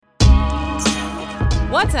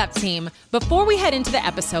What's up, team? Before we head into the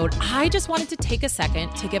episode, I just wanted to take a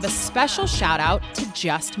second to give a special shout out to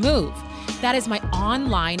Just Move. That is my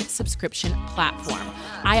online subscription platform.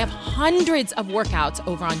 I have hundreds of workouts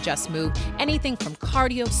over on Just Move, anything from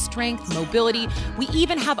cardio, strength, mobility. We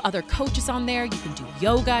even have other coaches on there. You can do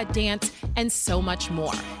yoga, dance, and so much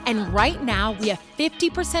more. And right now, we have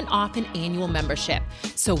 50% off an annual membership.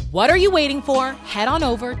 So what are you waiting for? Head on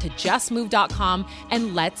over to justmove.com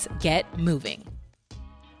and let's get moving.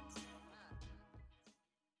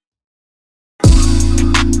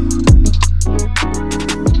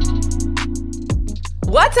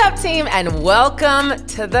 What's up, team, and welcome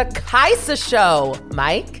to the Kaisa Show.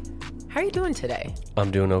 Mike, how are you doing today?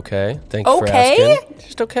 I'm doing okay. Thanks for asking.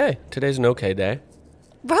 Just okay. Today's an okay day.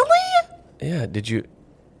 Really? Yeah, did you...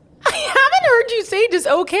 I haven't heard you say just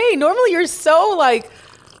okay. Normally you're so,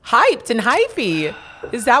 hyped and hypey.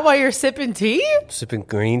 Is that why you're sipping tea? Sipping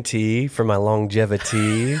green tea for my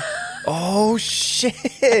longevity. Oh,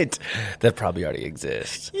 shit. That probably already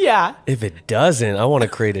exists. Yeah. If it doesn't, I want to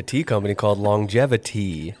create a tea company called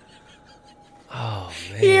Longevity. Oh,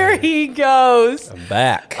 man. Here he goes. I'm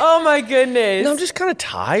back. Oh, my goodness. No, I'm just kind of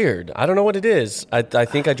tired. I don't know what it is. I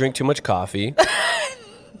think I drink too much coffee.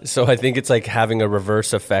 So I think it's like having a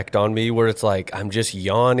reverse effect on me where it's like I'm just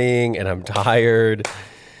yawning and I'm tired.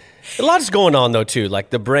 A lot's going on, though, too. Like,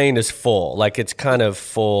 the brain is full. Like, it's kind of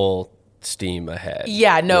full steam ahead.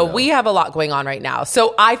 Yeah, no, we have a lot going on right now.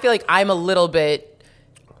 So I feel like I'm a little bit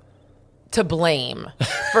to blame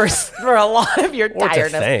for a lot of your Or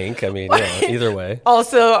tiredness. to thank. I mean, yeah, either way.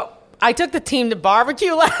 Also, I took the team to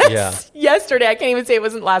barbecue yesterday. I can't even say it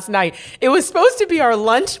wasn't last night. It was supposed to be our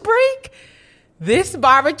lunch break. This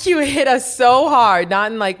barbecue hit us so hard.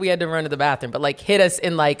 Not in we had to run to the bathroom, but hit us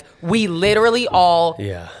in we literally all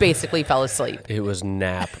basically fell asleep. It was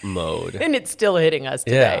nap mode. And it's still hitting us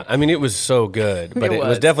today. Yeah, I mean, it was so good. But it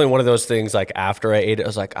was definitely one of those things after I ate it, I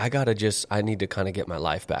was like, I need to kind of get my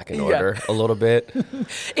life back in order a little bit.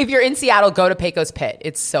 If you're in Seattle, go to Pecos Pit.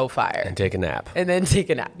 It's so fire. And take a nap. And then take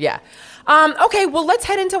a nap, yeah. Okay, well, let's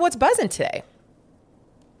head into what's buzzing today.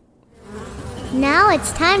 Now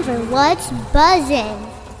it's time for What's Buzzing.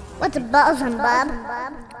 What's buzzing,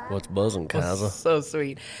 bub? What's buzzing, Kaza? So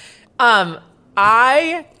sweet.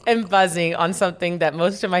 I am buzzing on something that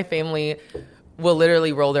most of my family will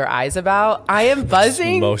literally roll their eyes about. I am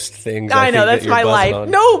buzzing. Most things. I know, that's that my life.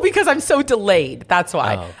 on. No, because I'm so delayed. That's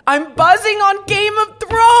why. Oh. I'm buzzing on Game of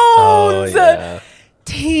Thrones. Oh, yeah.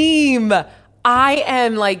 Team, I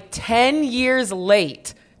am 10 years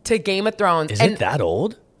late to Game of Thrones. Is it that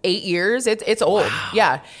old? 8 years. It's old. Wow.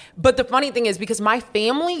 Yeah. But the funny thing is because my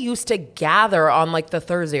family used to gather on the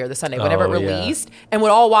Thursday or the Sunday, whenever it released, and would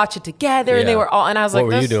all watch it together. And they were all, and I was what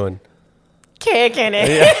were you doing? Kicking it.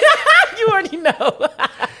 Yeah. You already know.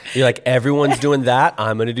 You're like, everyone's doing that.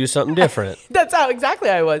 I'm going to do something different. That's how exactly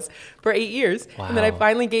I was for 8 years. Wow. And then I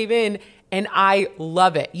finally gave in and I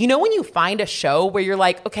love it. You know, when you find a show where you're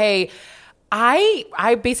like, okay,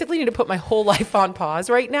 I basically need to put my whole life on pause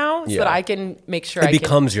right now so that I can make sure it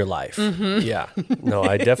becomes your life. Mm-hmm. Yeah. No,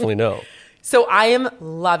 I definitely know. So I am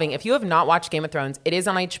loving. If you have not watched Game of Thrones, it is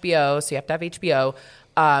on HBO, so you have to have HBO.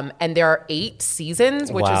 And there are 8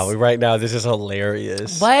 seasons. Which is, right now this is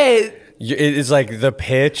hilarious. What? It's like the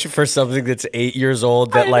pitch for something that's 8 years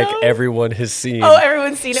old that everyone has seen. Oh,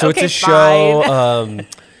 everyone's seen it. So okay, it's a show.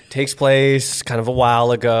 Takes place kind of a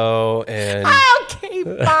while ago, and okay,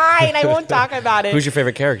 fine. I won't talk about it. Who's your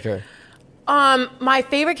favorite character? My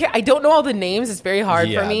favorite character. I don't know all the names. It's very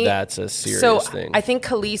hard for me. Yeah, that's a serious thing. I think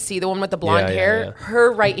Khaleesi, the one with the blonde hair,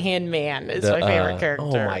 her right hand man is my favorite character.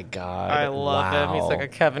 Oh my god, I love him. He's like a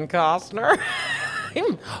Kevin Costner.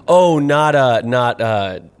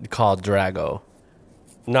 Not called Drago,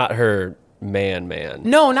 not her man.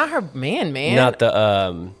 No, not her man. Not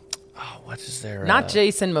the what is there? Not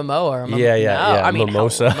Jason Momoa. Yeah. I mean,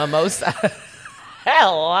 Mimosa. Mimosa.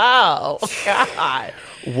 Hello, God.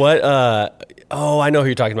 What? I know who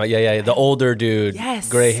you're talking about. Yeah. The older dude. Yes.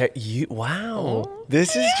 Gray hair. Wow.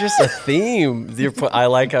 This is just a theme. I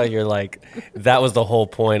like how you're like, that was the whole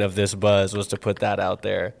point of this buzz, was to put that out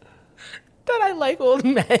there. That I like old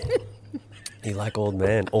men. You like old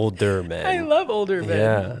men? Older men. I love older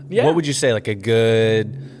men. Yeah. What would you say? A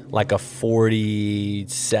good, a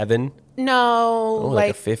 47? No.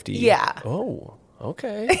 Like a 50? Yeah. Oh,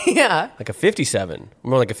 okay. Yeah. Like a 57.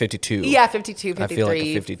 More like a 52. Yeah, 52, 53. I feel like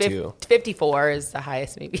a 52. 54 is the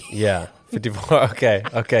highest, maybe. Yeah, 54.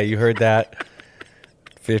 Okay, you heard that.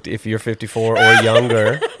 50. If you're 54 or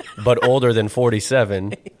younger, but older than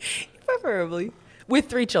 47. Preferably. With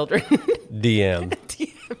 3 children. DM.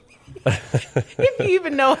 If you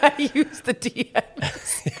even know how to use the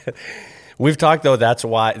DMs. We've talked though. That's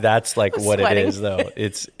why. That's like I'm what sweating. it is though.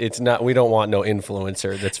 It's not. We don't want no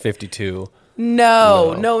influencer that's 52.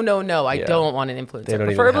 No. I Yeah. don't want an influencer. They don't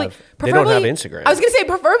even preferably, have- they don't have preferably- Instagram. I was gonna say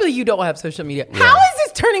preferably you don't have social media. How is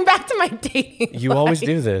this turning back to my dating? You always life?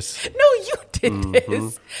 do this. No, you did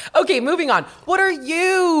this. Okay, moving on. What are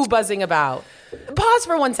you buzzing about? Pause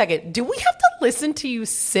for 1 second. Do we have to listen to you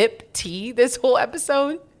sip tea this whole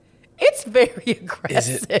episode? It's very Is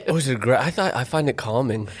aggressive. it? Oh, is it great? I find it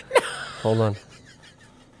calming. Hold on.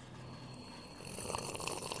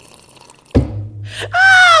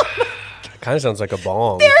 Kind of sounds like a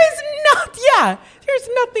bong. There's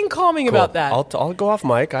nothing calming about that. I'll go off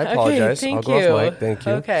mic. I apologize. Okay, I'll thank go you. off mic. Thank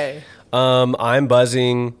you. Okay. I'm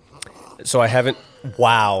buzzing. So I haven't.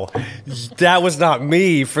 Wow, that was not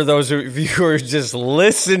me. For those of you who are just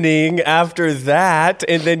listening after that,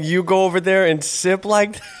 and then you go over there and sip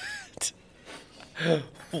like that.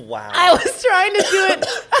 Wow. I was trying to do it.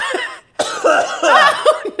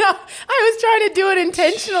 Oh, no. I was trying to do it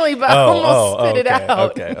intentionally, but I almost spit it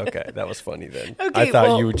out. Okay. That was funny then. Okay, I thought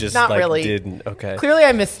well, you just not like really. didn't. Okay. Clearly,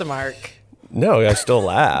 I missed the mark. No, I still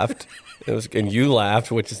laughed. It was, and you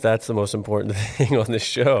laughed, that's the most important thing on this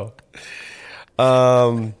show.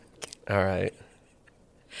 All right.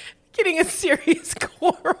 Getting a serious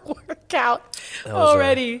core workout That was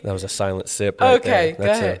already. that was a silent sip right Okay,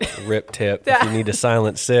 there. That's go a rip tip. That- If you need a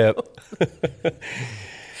silent sip,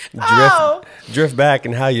 Oh. drift back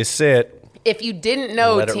and how you sit. If you didn't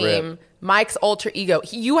know, Let it team, rip. Mike's alter ego.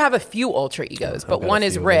 You have a few alter egos, but got one a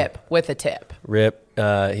is few of Rip with a tip, Rip,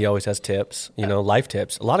 he always has tips, life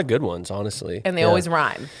tips. A lot of good ones, honestly. and they Yeah. always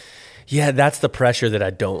rhyme. Yeah, that's the pressure that I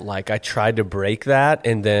don't like. I tried to break that,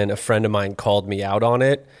 and then a friend of mine called me out on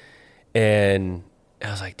it, and I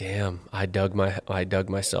was like, "Damn, I dug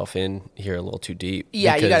myself in here a little too deep."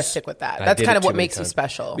 Yeah, you got to because stick with that. I That's did kind it of too what many makes you times.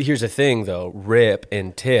 special. But here's the thing, though: rip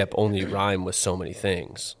and tip only rhyme with so many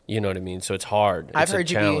things. You know what I mean? So it's hard. I've It's heard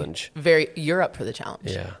a you challenge. be you're up for the challenge.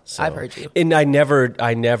 Yeah, so. I've heard you. And I never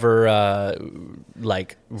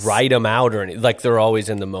like write them out or anything. Like they're always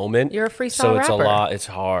in the moment. You're a freestyle so it's rapper. a lot. It's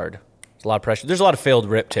hard. It's a lot of pressure. There's a lot of failed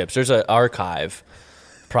rip tips. There's an archive,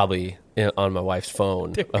 probably on my wife's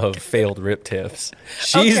phone of failed rip tips.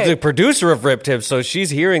 She's Okay. the producer of rip tips, so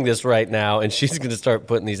she's hearing this right now, and she's going to start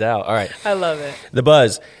putting these out. All right, I love it. the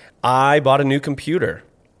buzz. I bought a new computer.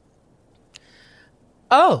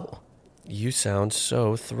 Oh, You sound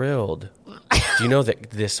so thrilled. Do you know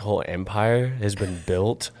that this whole empire has been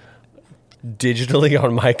built digitally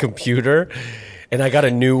on my computer? And I got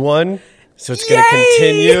a new one, so it's going to Yay!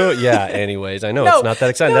 continue. Yeah, anyways, I know No, it's not that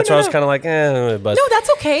exciting. no, That's no, why I was no. kind of like, buzz. no, that's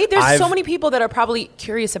okay. There's so I've- many people that are probably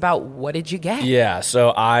curious about what did you get? Yeah,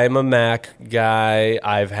 so I'm a Mac guy.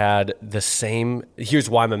 I've had the same. Here's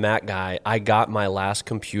why I'm a Mac guy. I got my last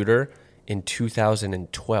computer in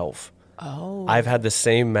 2012. Oh. I've had the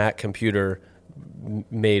same Mac computer,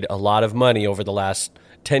 made a lot of money over the last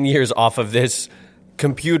 10 years off of this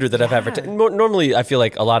computer that I've had for normally I feel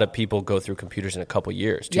like a lot of people go through computers in a couple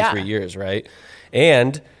years, 2-3 years, right?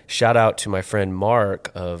 And shout out to my friend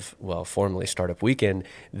Mark of, formerly Startup Weekend.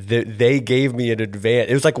 They gave me an advance.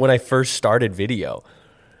 It was like when I first started video.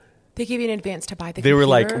 They gave you an advance to buy the They computer? were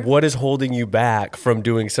like, what is holding you back from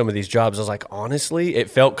doing some of these jobs? I was like, honestly, it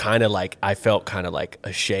felt kind of like, I felt kind of like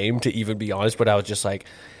ashamed to even be honest, but I was just like,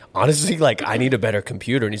 honestly, like I need a better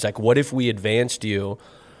computer. And he's like, what if we advanced you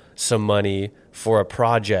some money for a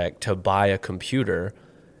project to buy a computer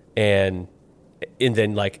and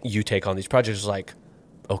then like you take on these projects? I was like,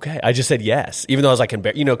 okay. I just said yes, even though I was like,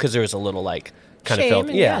 because there was a little like kind of Shame, felt,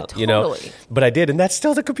 and yeah, totally. but I did. And that's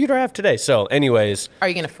still the computer I have today. So anyways, Are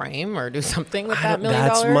you going to frame or do something with I that don't- $1 million?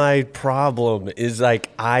 that's my problem is like,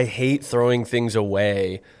 I hate throwing things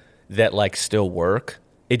away that like still work.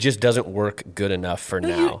 It just doesn't work good enough for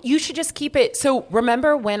now. You should just keep it. So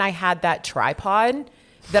remember when I had that tripod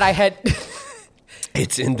that I had,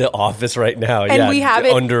 It's in the office right now. And we have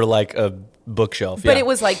it- under like a bookshelf. but yeah. it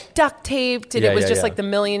was like duct taped and Yeah, it was yeah, just yeah. like the $1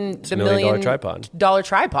 million million tripod. dollar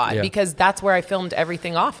tripod Yeah. because that's where I filmed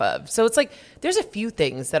everything off of. So it's like there's a few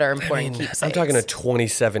things that are important keepsakes. I'm talking a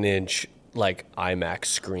 27-inch like iMac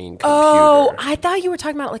screen computer. Oh, I thought you were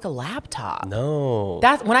talking about like a laptop. no.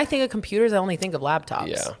 That when I think of computers, I only think of laptops.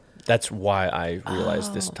 Yeah. That's why I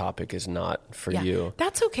realized this topic is not for Yeah. you.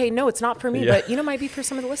 That's okay. No, it's not for me, Yeah. but might be for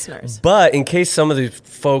some of the listeners. But in case some of the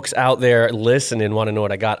folks out there listen and want to know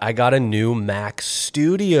what I got a new Mac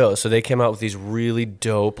Studio. So they came out with these really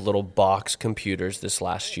dope little box computers this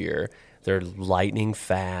last year. They're lightning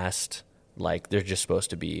fast. Like they're just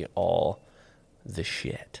supposed to be all the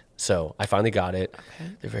shit. So I finally got it.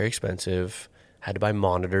 Okay. They're very expensive. Had to buy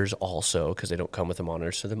monitors also because they don't come with a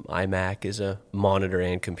monitor. So the iMac is a monitor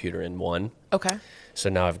and computer in one. Okay. So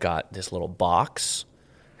now I've got this little box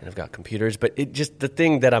and I've got computers. But it just, the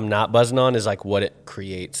thing that I'm not buzzing on is like what it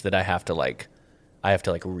creates that I have to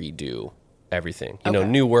redo everything. You know,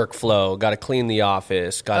 new workflow, got to clean the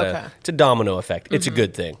office, it's a domino effect. It's a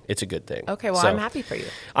good thing. It's a good thing. Okay, well, I'm happy for you.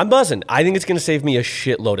 I'm buzzing. I think it's going to save me a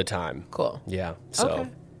shitload of time. Cool. Yeah. So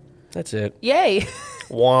that's it. Yay.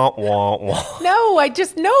 Wah, wah, wah. No,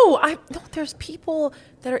 there's people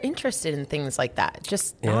that are interested in things like that.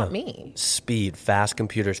 Just not me. Speed, fast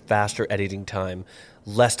computers, faster editing time,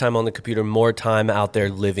 less time on the computer, more time out there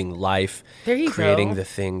living life. There you creating go. the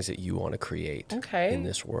things that you want to create in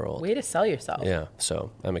this world. Way to sell yourself. Yeah,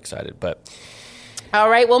 so I'm excited. But all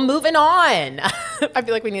right, well, moving on. I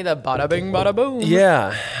feel like we need a bada bing, bada boom.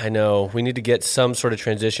 yeah, I know. We need to get some sort of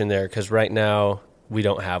transition there because right now we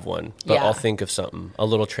don't have one. But I'll think of something, a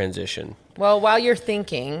little transition. Well, while you're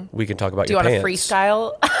thinking, we can talk about do your you pants.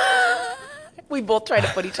 want to freestyle? We both try to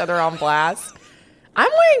put each other on blast. I'm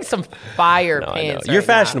wearing some fire pants. You're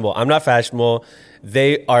fashionable. I'm not fashionable.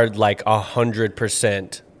 They are like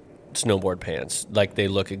 100% snowboard pants. Like they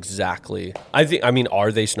look exactly. Are they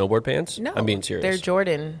snowboard pants? No, I'm being serious. They're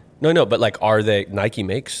Jordan. No, but like, are they? Nike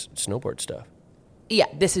makes snowboard stuff. Yeah,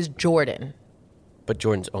 this is Jordan. But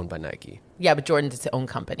Jordan's owned by Nike. Yeah, but Jordan's its own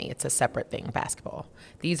company. It's a separate thing, basketball.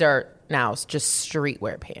 These are now just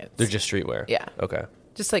streetwear pants. They're just streetwear. Yeah. Okay.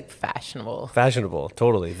 Just like fashionable. Fashionable,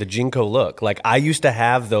 totally. The Jinko look. Like I used to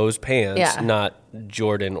have those pants, not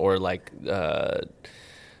Jordan or like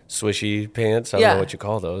swishy pants. I don't know what you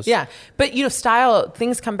call those. Yeah. But style,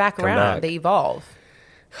 things come back around. Back. They evolve.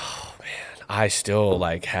 Oh man. I still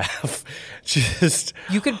like have just.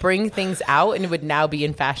 You could bring things out and it would now be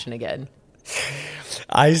in fashion again.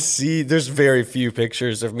 I see, there's very few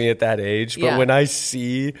pictures of me at that age, but when I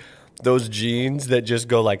see those jeans that just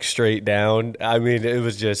go like straight down, I mean, it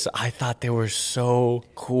was just, I thought they were so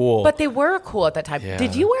cool. But they were cool at that time. Yeah.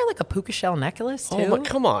 Did you wear like a puka shell necklace too? Oh,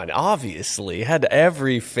 come on. Obviously. Had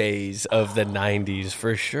every phase of the 90s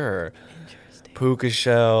for sure. Puka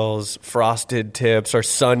shells, frosted tips, or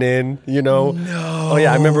sun in, No. Oh,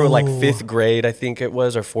 yeah. I remember like 5th grade, I think it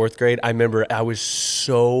was, or 4th grade. I remember I was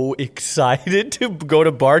so excited to go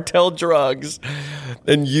to Bartell Drugs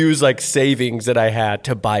and use like savings that I had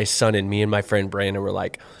to buy sun in. Me and my friend Brandon were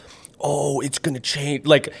like, oh, it's going to change.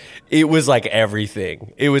 Like, it was like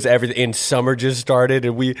everything. It was everything. And summer just started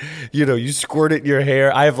and we, you squirt it in your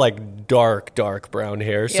hair. I have like dark brown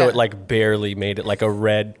hair. So it like barely made it like a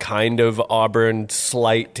red kind of auburn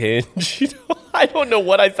slight tinge. I don't know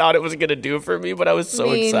what I thought it was going to do for me, but I was so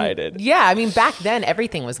excited. Yeah. I mean, back then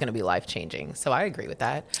everything was going to be life changing. So I agree with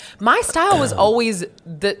that. My style was always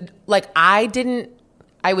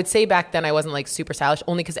I would say back then I wasn't like super stylish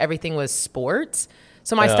only because everything was sports.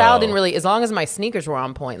 So my style didn't really, as long as my sneakers were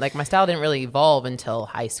on point, like my style didn't really evolve until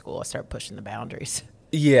high school. I started pushing the boundaries.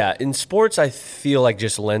 Yeah, in sports, I feel like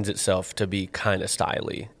just lends itself to be kind of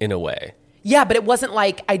stylish in a way. Yeah, but it wasn't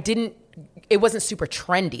like it wasn't super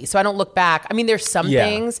trendy. So I don't look back. I mean, there's some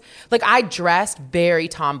things. Like I dressed very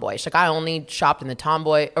tomboyish. Like I only shopped in the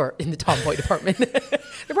tomboy department.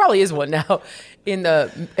 There probably is one now. In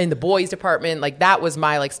the boys department, like that was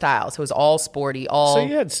my like style. So it was all sporty, all. So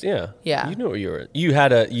you had, you knew what you were. You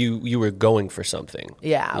had you were going for something.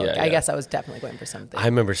 Yeah, I guess I was definitely going for something. I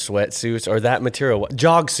remember sweatsuits or that material,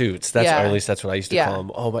 jog suits. Or at least that's what I used to call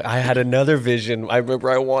them. Oh my! I had another vision. I remember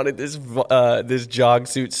I wanted this jog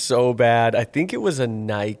suit so bad. I think it was a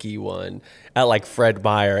Nike one at like Fred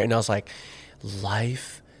Meyer, and I was like,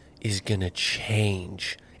 life is gonna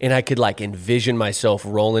change. And I could like envision myself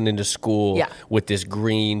rolling into school with this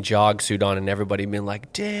green jog suit on and everybody being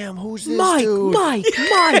like, damn, who's this dude? Mike.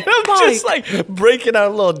 And I'm just like breaking out a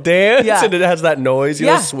little dance and it has that noise,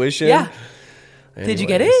 swishing. Yeah. Did you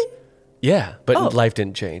get it? Yeah, but life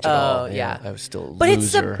didn't change at all. Yeah. I was still a But loser.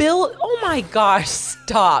 it's the build. Oh my gosh,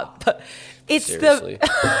 stop. It's Seriously.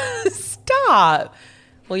 Stop.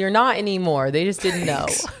 Well, you're not anymore. They just didn't know.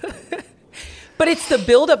 But it's the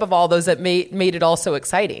buildup of all those that made it all so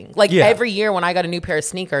exciting. Like every year when I got a new pair of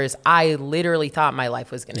sneakers, I literally thought my life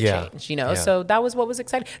was going to change, Yeah. So that was what was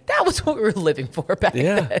exciting. That was what we were living for back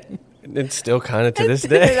then. It's still kind of to this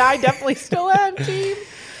day. And I definitely still am, team.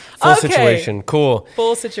 Full situation. Cool.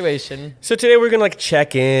 Full situation. So today we're going to like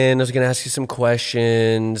check in. I was going to ask you some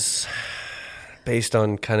questions based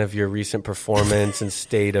on kind of your recent performance and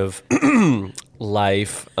state of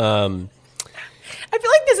life. I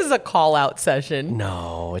feel like this is a call-out session.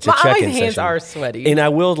 No, it's a check-in session. My hands are sweaty. And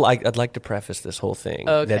I'd like to preface this whole thing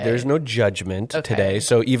that there's no judgment today.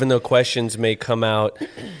 So even though questions may come out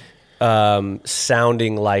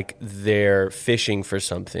sounding like they're fishing for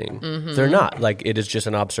something. They're not. Like, it is just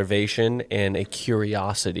an observation and a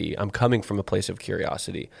curiosity. I'm coming from a place of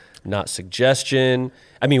curiosity, not suggestion.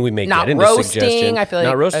 I mean, we may Not get into roasting, suggestion. I feel like-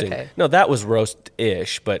 not roasting. okay. No, that was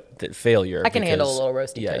roast-ish, but failure. I can handle a little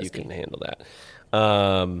roasty Yeah, toasty. you can handle that.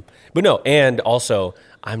 But no, and also,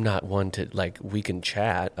 I'm not one to, like, we can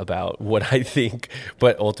chat about what I think,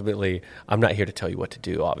 but ultimately, I'm not here to tell you what to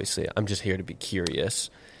do, obviously. I'm just here to be curious.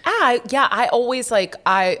 I always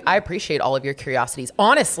I appreciate all of your curiosities.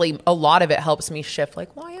 Honestly, a lot of it helps me shift,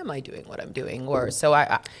 like, why am I doing what I'm doing? Or so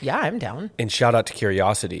I'm down. And shout out to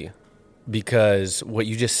curiosity, because what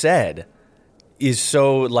you just said is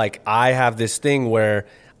so, like, I have this thing where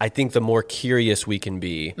I think the more curious we can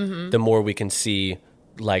be, the more we can see,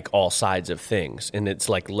 like, all sides of things. And it's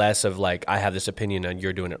like less of like, I have this opinion and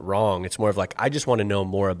you're doing it wrong. It's more of like, I just want to know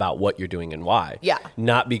more about what you're doing and why. Yeah.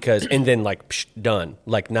 Not because, and then like, psh, done.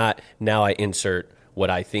 Like, not now I insert what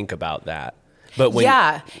I think about that. But when,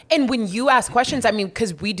 And when you ask questions, I mean,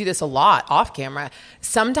 because we do this a lot off camera,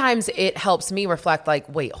 sometimes it helps me reflect, like,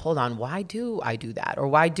 wait, hold on, why do I do that? Or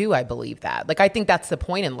why do I believe that? Like, I think that's the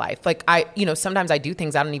point in life. Like, sometimes I do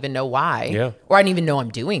things I don't even know why. Yeah. Or I don't even know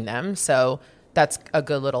I'm doing them. So that's a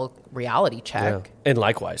good little reality check. yeah. And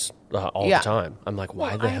likewise, all Yeah. the time. I'm like,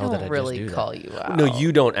 why the hell did I really just do call that? you out. No,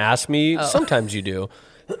 you don't ask me. Sometimes you do.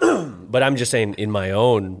 But I'm just saying in my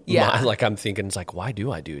own mind, like, I'm thinking, it's like, why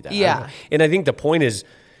do I do that? Yeah. And I think the point is,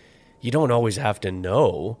 you don't always have to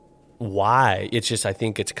know why. It's just, I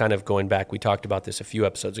think it's kind of going back. We talked about this a few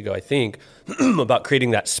episodes ago, I think, about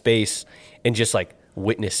creating that space and just like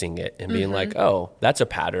witnessing it and being like, oh, that's a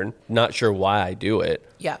pattern. Not sure why I do it.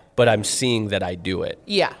 Yeah. But I'm seeing that I do it.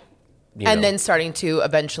 Yeah. You And know? then starting to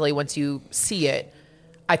eventually, once you see it,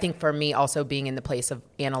 I think for me also being in the place of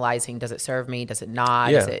analyzing, does it serve me? Does it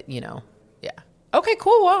not? Yeah. Is it, Okay,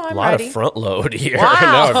 cool. Well, I'm A lot ready. of front load here. Wow.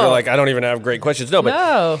 Now I feel like I don't even have great questions. No, but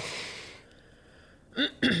No.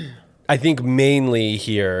 I think mainly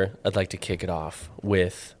here, I'd like to kick it off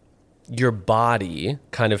with your body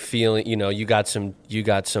kind of feeling, you got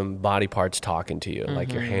some body parts talking to you,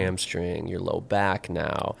 like your hamstring, your low back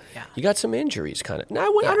now. Yeah. You got some injuries kind of. Now,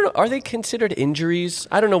 I don't know, are they considered injuries?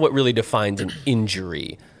 I don't know what really defines an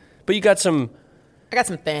injury, but you got some I got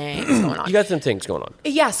some things going on. you got some things going on.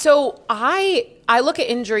 Yeah, so I look at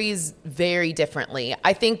injuries very differently.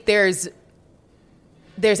 I think there's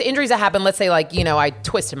injuries that happen, let's say like, I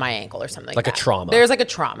twisted my ankle or something Like a that. trauma. There's like a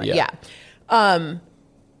trauma, Yeah. yeah.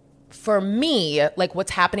 For me, like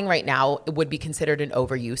what's happening right now, it would be considered an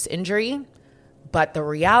overuse injury. But the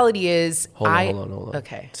reality is Hold on.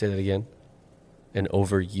 Okay. Say that again. An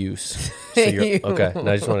overuse. So okay. And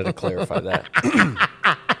I just wanted to clarify that.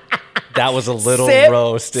 That was a little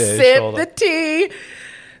roasted. Sip the tea.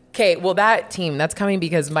 Okay, well, that's coming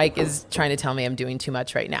because Mike is trying to tell me I'm doing too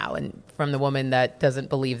much right now. And from the woman that doesn't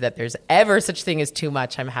believe that there's ever such thing as too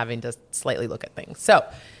much, I'm having to slightly look at things. So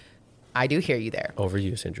I do hear you there.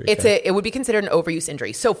 Overuse injury. It would be considered an overuse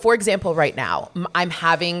injury. So, for example, right now, I'm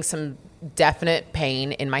having some definite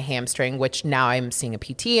pain in my hamstring, which now I'm seeing a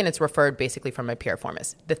PT, and it's referred basically from my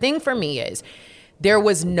piriformis. The thing for me is there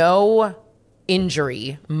was no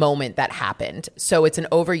injury moment that happened. So it's an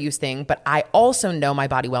overuse thing, but I also know my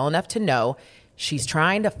body well enough to know she's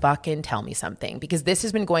trying to fucking tell me something because this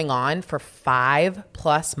has been going on for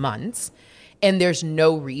 5+ months and there's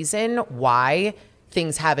no reason why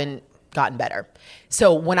things haven't gotten better.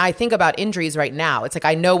 So when I think about injuries right now, it's like,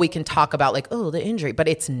 I know we can talk about like, oh, the injury, but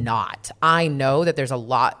it's not. I know that there's a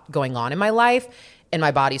lot going on in my life and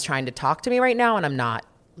my body's trying to talk to me right now and I'm not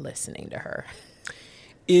listening to her.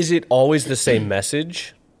 Is it always the same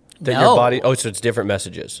message that No. your body? Oh, so it's different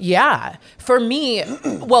messages. Yeah. For me,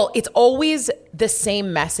 well, it's always the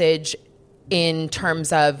same message in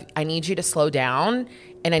terms of I need you to slow down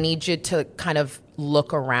and I need you to kind of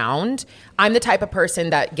look around. I'm the type of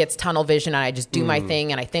person that gets tunnel vision and I just do my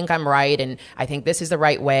thing and I think I'm right and I think this is the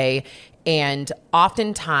right way. And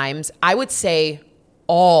oftentimes, I would say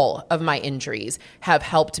all of my injuries have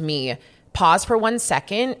helped me pause for 1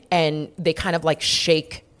 second and they kind of like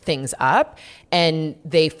shake things up and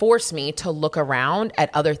they force me to look around at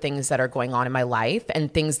other things that are going on in my life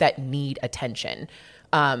and things that need attention.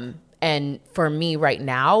 And for me right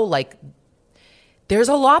now, like there's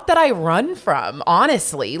a lot that I run from,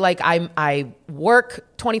 honestly. Like I work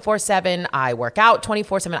 24/7, I work out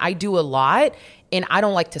 24/7, I do a lot and I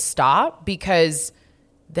don't like to stop because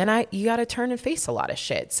then you got to turn and face a lot of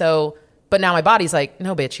shit. So, but now my body's like,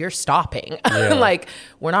 no, bitch, you're stopping. Yeah. Like,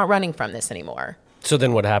 we're not running from this anymore. So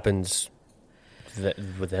then what happens?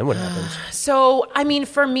 Then what happens? So, I mean,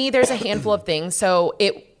 for me, there's a handful of things. So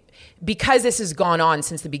because this has gone on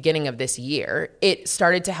since the beginning of this year, it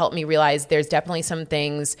started to help me realize there's definitely some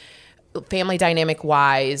things family dynamic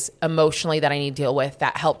wise, emotionally that I need to deal with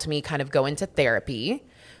that helped me kind of go into therapy.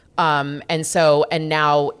 And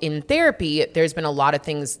now in therapy, there's been a lot of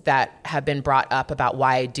things that have been brought up about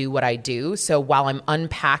why I do what I do. So while I'm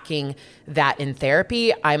unpacking that in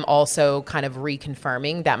therapy, I'm also kind of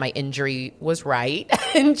reconfirming that my injury was right.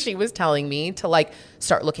 And she was telling me to like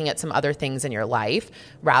start looking at some other things in your life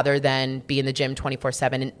rather than be in the gym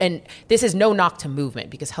 24/7. And this is no knock to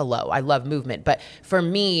movement because hello, I love movement. But for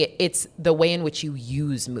me, it's the way in which you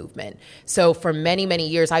use movement. So for many, many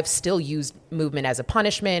years, I've still used movement as a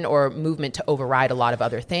punishment or movement to override a lot of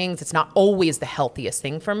other things. It's not always the healthiest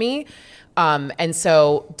thing for me. And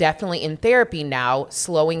so definitely in therapy now,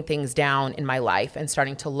 slowing things down in my life and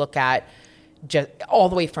starting to look at just all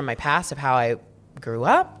the way from my past of how I grew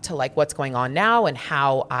up to like what's going on now and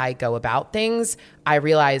how I go about things, I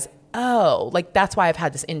realize, oh, like that's why I've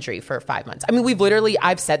had this injury for 5 months. I mean,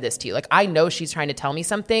 I've said this to you. Like I know she's trying to tell me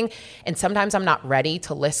something and sometimes I'm not ready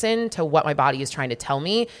to listen to what my body is trying to tell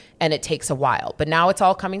me and it takes a while. But now it's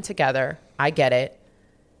all coming together. I get it.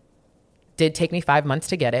 Did take me 5 months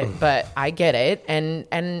to get it, but I get it. And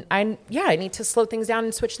I need to slow things down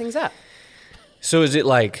and switch things up. So is it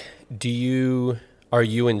like, are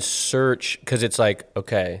you in search? Because it's like,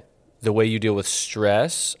 okay, the way you deal with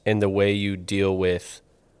stress and the way you deal with,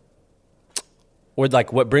 or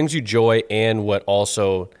like what brings you joy and what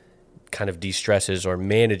also kind of de-stresses or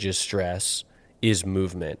manages stress is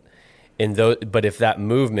movement. But if that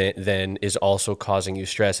movement then is also causing you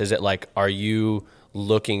stress, is it like, are you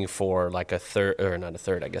looking for like a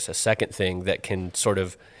second thing that can sort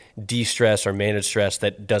of de-stress or manage stress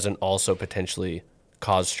that doesn't also potentially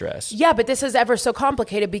cause stress? Yeah, but this is ever so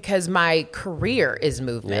complicated because my career is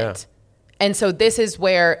movement. Yeah. And so this is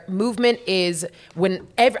where movement is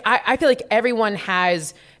I feel like everyone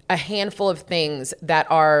has a handful of things that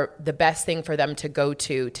are the best thing for them to go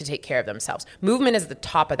to take care of themselves. Movement is at the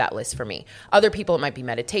top of that list for me. Other people, it might be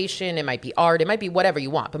meditation, it might be art, it might be whatever you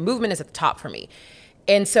want, but movement is at the top for me.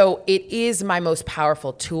 And so it is my most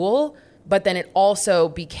powerful tool, but then it also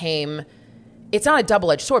became, it's not a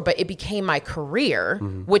double-edged sword, but it became my career,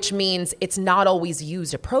 which means it's not always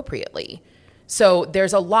used appropriately. So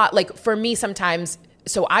there's a lot, like for me sometimes,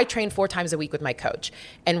 so I train 4 times a week with my coach.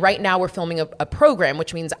 And right now we're filming a program,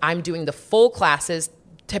 which means I'm doing the full classes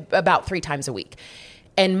to about 3 times a week.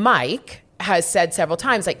 And Mike has said several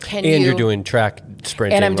times, like, you're doing track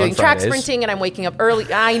sprinting. And I'm doing track sprinting and I'm waking up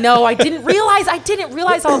early. I know, I didn't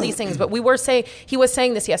realize all these things, but he was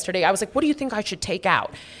saying this yesterday. I was like, what do you think I should take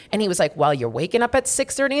out? And he was like, well, you're waking up at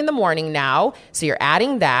 6:30 in the morning now. So you're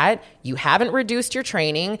adding that. You haven't reduced your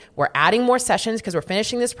training. We're adding more sessions because we're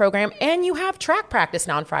finishing this program and you have track practice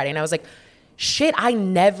now on Friday. And I was like, shit, I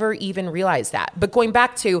never even realized that. But going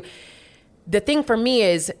back to, the thing for me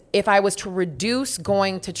is if I was to reduce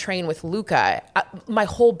going to train with Luca, my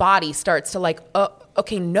whole body starts to like,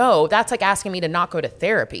 okay, no, that's like asking me to not go to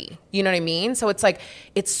therapy. You know what I mean? So it's like,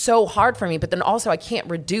 it's so hard for me, but then also I can't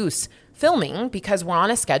reduce filming because we're on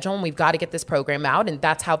a schedule and we've got to get this program out and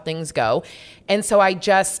that's how things go. And so I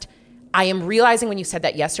am realizing when you said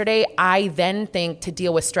that yesterday, I then think to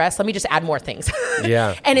deal with stress, let me just add more things.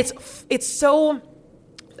 Yeah. And it's so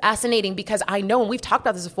fascinating because I know, and we've talked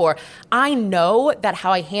about this before, I know that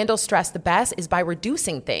how I handle stress the best is by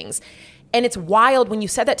reducing things. And it's wild when you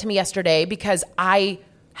said that to me yesterday because I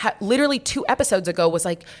literally 2 episodes ago was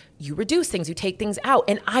like, you reduce things, you take things out.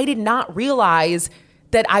 And I did not realize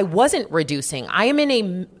that I wasn't reducing. I am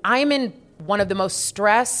in one of the most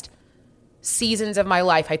stressed seasons of my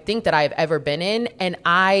life I think that I have ever been in. And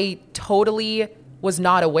I totally was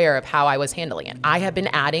not aware of how I was handling it. I have been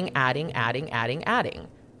adding.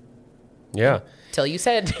 Yeah. Till you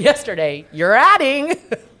said yesterday, you're adding.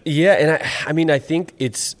 Yeah, and I mean, I think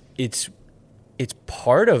it's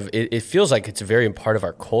part of it. It feels like it's a very part of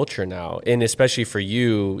our culture now, and especially for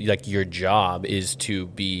you, like your job is to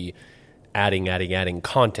be adding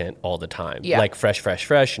content all the time, like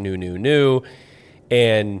fresh, new,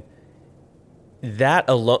 and that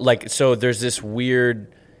alone. Like, so there's this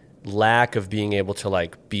weird lack of being able to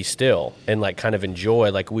like be still and like kind of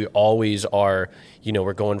enjoy, like we always are,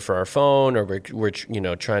 we're going for our phone or we're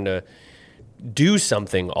trying to do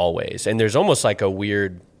something always. And there's almost like a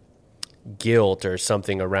weird guilt or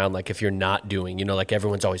something around like if you're not doing, like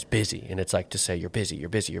everyone's always busy and it's like to say you're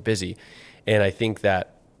busy. And I think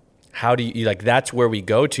that how do you like, that's where we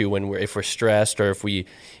go to when if we're stressed or if we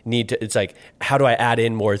need to, it's like, how do I add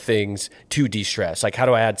in more things to de-stress? Like, how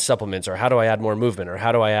do I add supplements or how do I add more movement or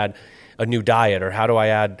how do I add a new diet or how do I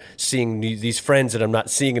add seeing these friends that I'm not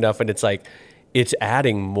seeing enough? And it's like, it's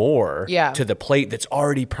adding more Yeah. to the plate that's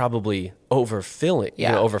already probably overfilling,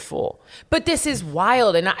 Yeah. overfull. But this is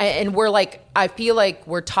wild. And we're like, I feel like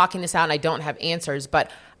we're talking this out and I don't have answers, but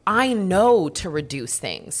I know to reduce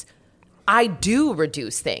things. I do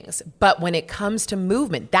reduce things. But when it comes to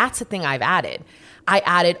movement, that's the thing I've added. I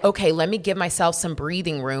added, okay, let me give myself some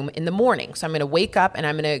breathing room in the morning. So I'm going to wake up and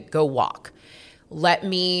I'm going to go walk. Let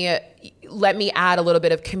me add a little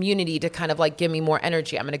bit of community to kind of like give me more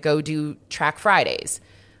energy. I'm going to go do track Fridays.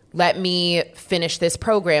 Let me finish this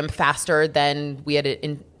program faster than we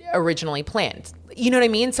had originally planned. You know what I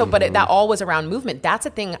mean? So, but that all was around movement. That's a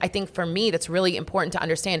thing I think for me that's really important to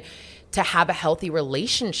understand, to have a healthy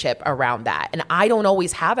relationship around that. And I don't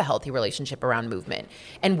always have a healthy relationship around movement.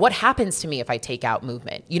 And what happens to me if I take out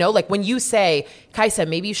movement? You know, like when you say, Kaisa,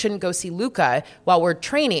 maybe you shouldn't go see Luca while we're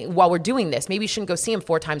training, while we're doing this. Maybe you shouldn't go see him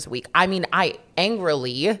 4 times a week. I mean, I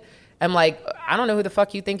angrily am like, I don't know who the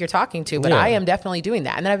fuck you think you're talking to, but I am definitely doing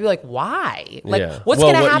that. And then I'd be like, why? Like, what's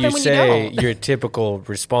going to happen when you don't? Your typical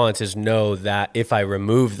response is no, that if I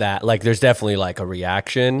remove that, like there's definitely like a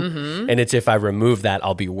reaction. And it's if I remove that,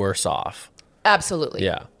 I'll be worse off. Absolutely.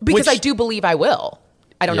 Yeah. Because I do believe I will.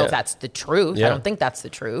 I don't know if Yeah. that's the truth. Yeah. I don't think that's the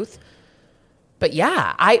truth. But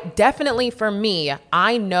yeah, I definitely, for me,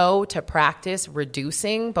 I know to practice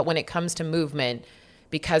reducing, but when it comes to movement,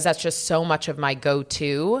 because that's just so much of my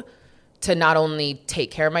go-to to not only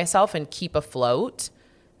take care of myself and keep afloat,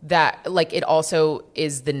 that like it also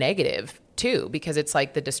is the negative too, because it's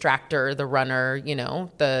like the distractor, the runner, you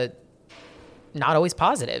know, the not always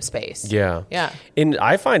positive space. Yeah. Yeah. And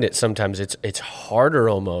I find it sometimes it's harder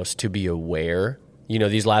almost to be aware. You know,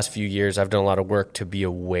 these last few years, I've done a lot of work to be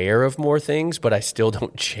aware of more things, but I still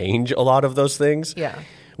don't change a lot of those things. Yeah.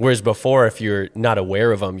 Whereas before, if you're not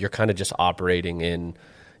aware of them, you're kind of just operating in,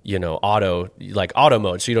 you know, auto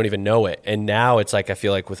mode, so you don't even know it. And now it's like, I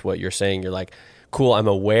feel like with what you're saying, you're like, cool, I'm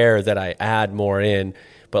aware that I add more in,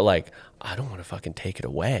 but like, I don't want to fucking take it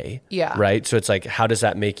away. Yeah. Right? So it's like, how does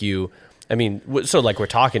that make you, I mean, so like we're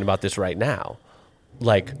talking about this right now.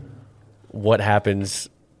 Like, what happens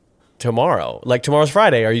tomorrow? Like tomorrow's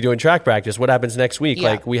Friday. Are you doing track practice? What happens next week? Yeah.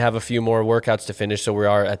 Like we have a few more workouts to finish, so we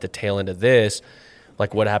are at the tail end of this.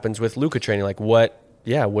 Like what happens with Luca training? Like what,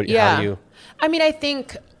 how do you? I mean, I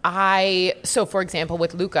think so for example,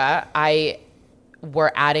 with Luca,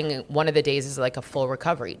 we're adding one of the days is like a full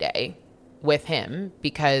recovery day with him,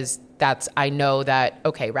 because I know that,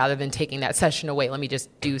 okay, rather than taking that session away, let me just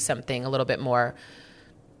do something a little bit more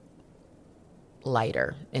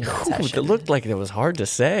lighter in that session. It looked like it was hard to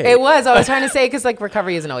say. It was. I was trying to say, because like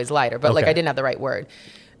recovery isn't always lighter, but like Okay. I didn't have the right word.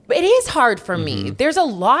 But it is hard for me. There's a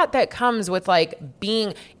lot that comes with like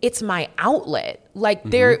it's my outlet. Like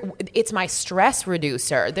it's my stress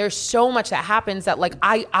reducer. There's so much that happens that like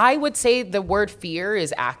I would say the word fear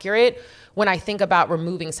is accurate when I think about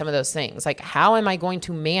removing some of those things. Like, how am I going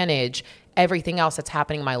to manage everything else that's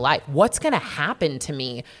happening in my life? What's going to happen to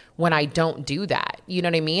me when I don't do that? You know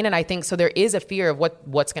what I mean? And I think so there is a fear of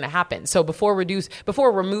what's going to happen. So before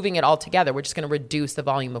removing it all together, we're just going to reduce the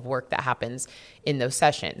volume of work that happens in those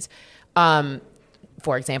sessions.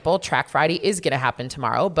 For example, Track Friday is going to happen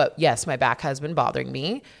tomorrow, but yes, my back has been bothering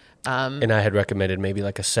me. And I had recommended maybe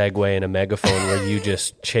like a Segway and a megaphone where you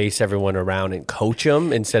just chase everyone around and coach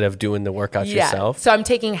them instead of doing the workouts yourself. So I'm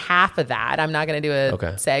taking half of that. I'm not going to do a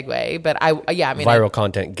Segway, but I mean, viral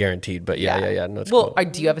content guaranteed. But yeah. No, it's cool.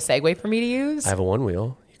 Do you have a Segway for me to use? I have a one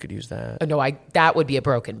wheel. You could use that. Oh, no, that would be a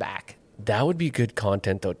broken back. That would be good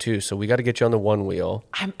content though too. So we got to get you on the one wheel.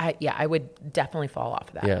 I would definitely fall off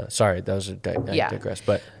of that. Yeah. Sorry, that was I digress.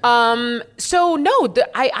 But so no,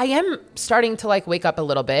 I am starting to like wake up a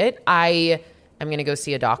little bit. I'm going to go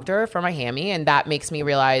see a doctor for my hammy, and that makes me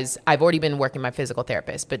realize I've already been working my physical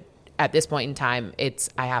therapist, but at this point in time,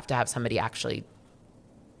 I have to have somebody actually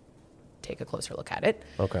take a closer look at it.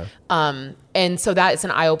 Okay. And so that is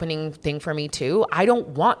an eye-opening thing for me too. I don't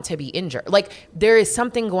want to be injured. Like there is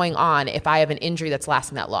something going on if I have an injury that's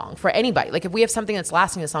lasting that long for anybody. Like if we have something that's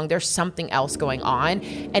lasting this long, there's something else going on,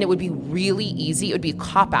 and it would be really easy. It would be a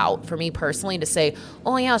cop out for me personally to say,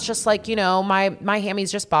 oh yeah, it's just like, you know, my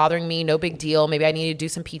hammy's just bothering me. No big deal. Maybe I need to do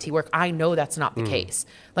some PT work. I know that's not the case.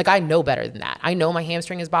 Like I know better than that. I know my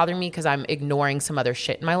hamstring is bothering me because I'm ignoring some other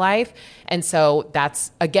shit in my life. And so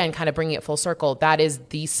that's, again, kind of bringing it full circle. That is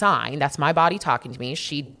the sign. That's my body talking to me.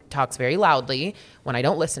 She talks very loudly when I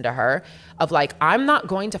don't listen to her, of like, I'm not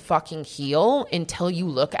going to fucking heal until you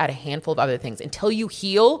look at a handful of other things. Until you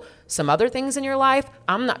heal some other things in your life,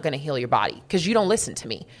 I'm not going to heal your body because you don't listen to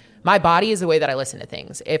me. My body is the way that I listen to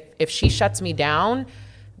things. If she shuts me down,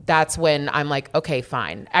 that's when I'm like, okay,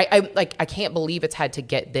 fine. I can't believe it's had to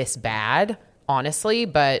get this bad, honestly,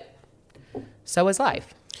 but So is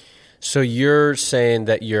life. So you're saying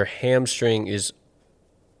that your hamstring is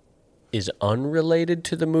unrelated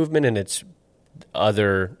to the movement, and it's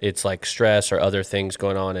like stress or other things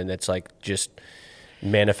going on, and it's like just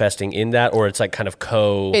manifesting in that, or it's like kind of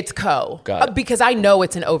It's co. Got it. Because I know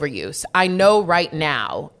it's an overuse. I know right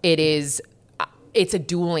now it's a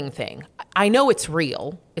dueling thing. I know it's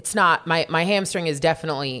real. It's not, my hamstring is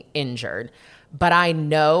definitely injured, but I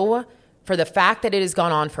know for the fact that it has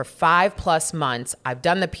gone on for 5+ months, I've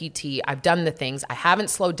done the PT, I've done the things. I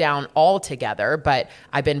haven't slowed down altogether, but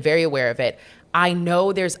I've been very aware of it. I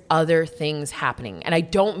know there's other things happening, and I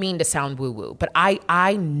don't mean to sound woo-woo, but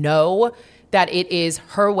I know that it is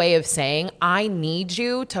her way of saying, I need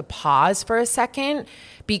you to pause for a second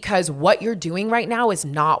because what you're doing right now is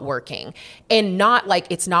not working. And not like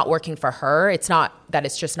it's not working for her. It's not that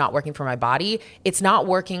it's just not working for my body. It's not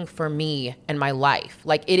working for me and my life.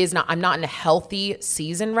 Like it is not, I'm not in a healthy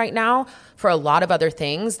season right now for a lot of other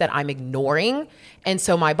things that I'm ignoring. And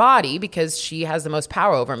so my body, because she has the most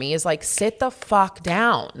power over me, is like, sit the fuck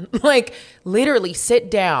down. Like literally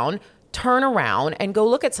sit down, turn around and go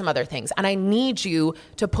look at some other things. And I need you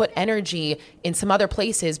to put energy in some other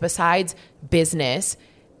places besides business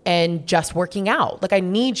and just working out. Like I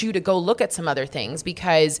need you to go look at some other things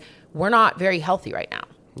because we're not very healthy right now.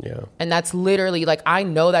 Yeah. And that's literally like, I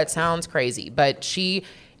know that sounds crazy, but it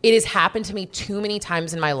has happened to me too many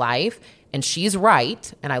times in my life, and she's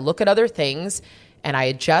right. And I look at other things and I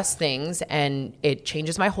adjust things and it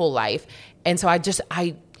changes my whole life. And so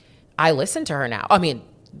I listen to her now. I mean,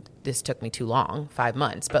 this took me too long, 5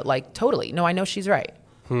 months, but like totally. No, I know she's right.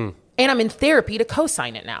 And I'm in therapy to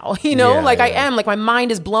co-sign it now. You know, I am, like my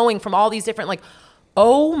mind is blowing from all these different, like,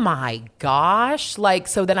 oh my gosh. Like,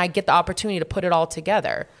 so then I get the opportunity to put it all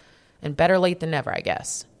together, and better late than never, I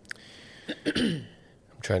guess. I'm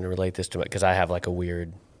trying to relate this to it because I have like a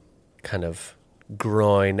weird kind of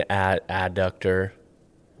groin adductor.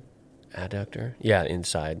 Yeah,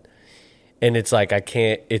 inside. And it's like,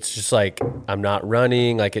 it's just like, I'm not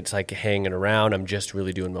running. Like it's like hanging around. I'm just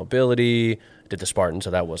really doing mobility. Did the Spartan,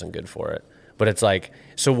 so that wasn't good for it. But it's like,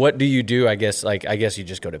 so what do you do? I guess you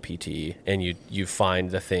just go to PT and you find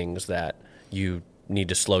the things that you need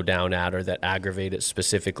to slow down at or that aggravate it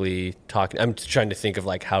specifically. I'm trying to think of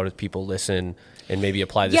like, how do people listen and maybe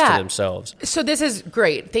apply this to themselves? So this is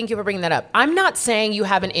great. Thank you for bringing that up. I'm not saying you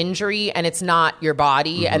have an injury and it's not your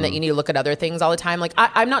body and that you need to look at other things all the time. Like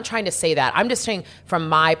I'm not trying to say that. I'm just saying from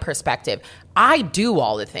my perspective, I do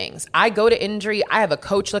all the things. I go to injury. I have a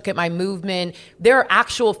coach look at my movement. There are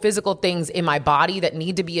actual physical things in my body that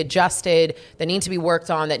need to be adjusted, that need to be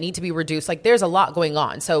worked on, that need to be reduced. Like there's a lot going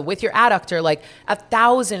on. So with your adductor, like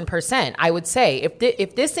 1,000%, I would say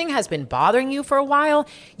if this thing has been bothering you for a while,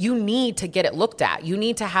 you need to get it looked at. You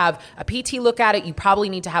need to have a PT look at it. You probably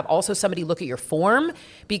need to have also somebody look at your form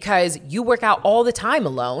because you work out all the time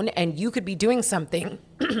alone and you could be doing something.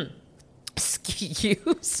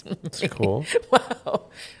 Excuse me. That's cool. Wow.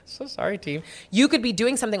 So sorry, team. You could be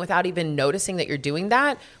doing something without even noticing that you're doing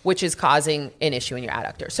that, which is causing an issue in your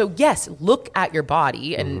adductor. So yes, look at your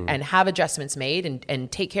body and have adjustments made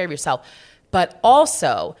and take care of yourself. But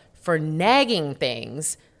also for nagging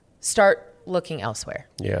things, start looking elsewhere.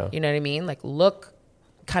 Yeah. You know what I mean? Like look,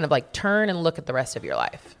 kind of like turn and look at the rest of your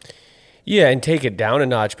life. Yeah. And take it down a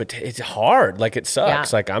notch, but it's hard. Like it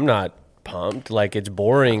sucks. Yeah. Like I'm not pumped. Like it's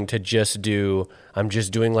boring to just I'm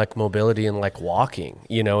just doing like mobility and like walking,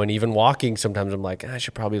 you know, and even walking sometimes I'm like, I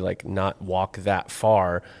should probably like not walk that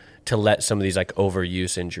far to let some of these like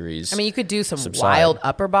overuse injuries. I mean, you could do some subside. wild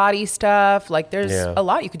upper body stuff. Like there's a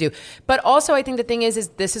lot you could do. But also I think the thing is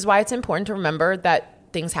this is why it's important to remember that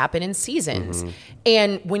things happen in seasons.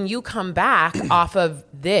 And when you come back off of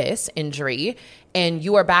this injury and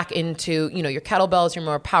you are back into, you know, your kettlebells, your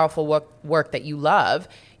more powerful work that you love,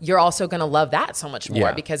 you're also going to love that so much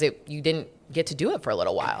more because you didn't get to do it for a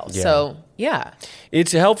little while. Yeah. So, yeah.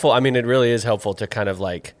 It's helpful. I mean, it really is helpful to kind of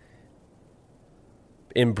like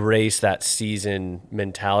embrace that season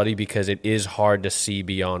mentality because it is hard to see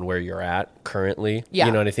beyond where you're at currently. Yeah.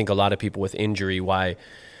 You know, and I think a lot of people with injury, why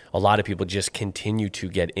a lot of people just continue to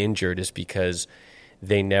get injured is because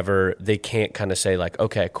they can't kind of say like,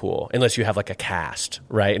 okay, cool. Unless you have like a cast,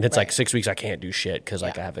 right? And it's like 6 weeks, I can't do shit because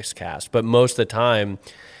like I have this cast. But most of the time,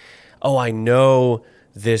 I know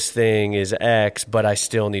this thing is X, but I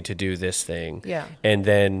still need to do this thing. Yeah. And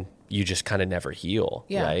then you just kind of never heal,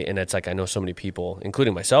 right? And it's like, I know so many people,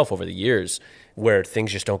 including myself over the years, where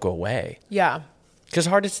things just don't go away. Yeah. Because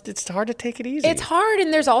it's hard to take it easy. It's hard,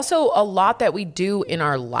 and there's also a lot that we do in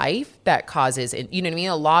our life that causes, you know what I mean?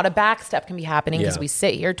 A lot of back stuff can be happening because we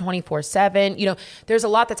sit here 24/7. You know, there's a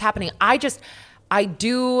lot that's happening. I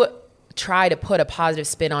do try to put a positive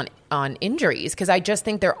spin on injuries, because I just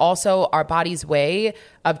think they're also our body's way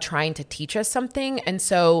of trying to teach us something. And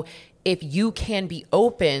so if you can be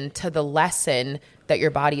open to the lesson that your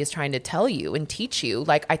body is trying to tell you and teach you,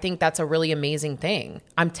 like, I think that's a really amazing thing.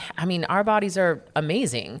 I mean, our bodies are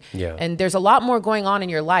amazing. Yeah. And there's a lot more going on in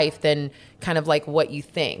your life than kind of like what you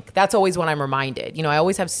think. That's always when I'm reminded. You know, I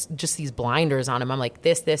always have just these blinders on them. I'm like,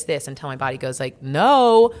 this, until my body goes like,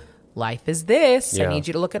 no, life is this. Yeah. I need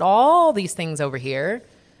you to look at all these things over here.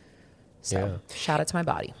 So Yeah. shout out to my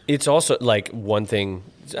body. It's also like one thing,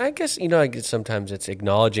 I guess, you know, I guess sometimes it's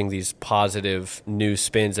acknowledging these positive new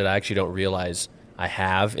spins that I actually don't realize I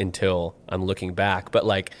have until I'm looking back. But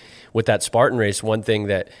like with that Spartan race, one thing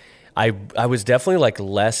that I was definitely like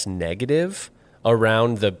less negative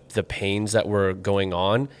around the pains that were going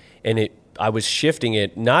on. And I was shifting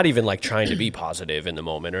it, not even like trying to be positive in the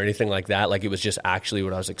moment or anything like that. Like it was just actually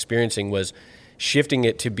what I was experiencing was shifting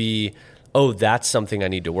it to be, oh, that's something I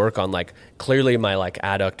need to work on. Like clearly my like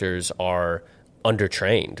adductors are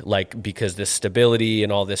undertrained, like because this stability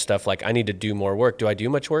and all this stuff, like I need to do more work. Do I do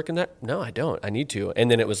much work in that? No, I don't. I need to. And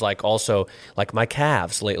then it was like also like my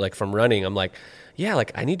calves, like from running, I'm like, yeah,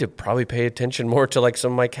 like I need to probably pay attention more to like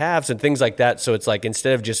some of my calves and things like that. So it's like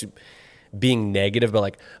instead of just being negative, but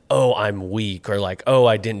like, oh, I'm weak, or like, oh,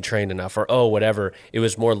 I didn't train enough, or oh, whatever. It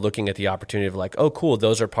was more looking at the opportunity of like, oh, cool,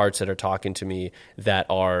 those are parts that are talking to me that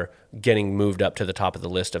are getting moved up to the top of the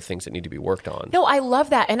list of things that need to be worked on. No, I love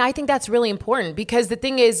that. And I think that's really important, because the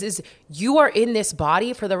thing is you are in this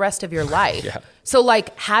body for the rest of your life. Yeah. So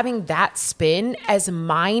like having that spin, as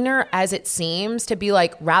minor as it seems, to be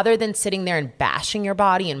like, rather than sitting there and bashing your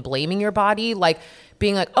body and blaming your body, like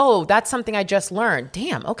being like, oh, that's something I just learned.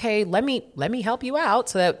 Damn, okay, let me help you out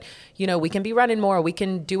so that, you know, we can be running more, we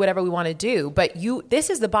can do whatever we want to do. But this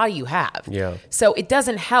is the body you have. Yeah. So it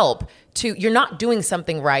doesn't help you're not doing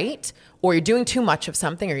something right, or you're doing too much of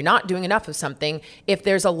something, or you're not doing enough of something if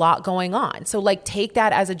there's a lot going on. So like take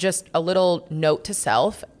that as just a little note to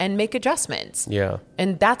self and make adjustments. Yeah.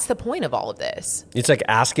 And that's the point of all of this. It's like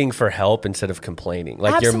asking for help instead of complaining.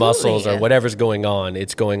 Like Absolutely. your muscles or whatever's going on,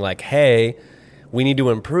 it's going like, hey, we need to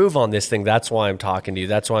improve on this thing. That's why I'm talking to you.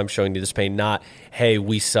 That's why I'm showing you this pain. Not, hey,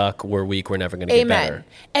 we suck, we're weak, we're never going to get better.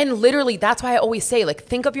 And literally, that's why I always say, like,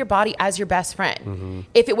 think of your body as your best friend. Mm-hmm.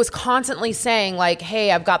 If it was constantly saying, like,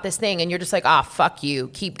 hey, I've got this thing, and you're just like, ah, fuck you,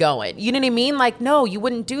 keep going. You know what I mean? Like, no, you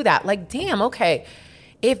wouldn't do that. Like, damn, okay.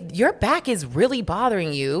 If your back is really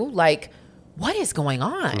bothering you, like, what is going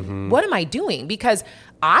on? Mm-hmm. What am I doing? Because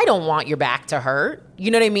I don't want your back to hurt.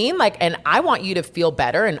 You know what I mean? Like, and I want you to feel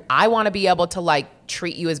better, and I want to be able to like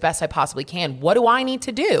treat you as best I possibly can. What do I need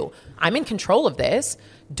to do? I'm in control of this.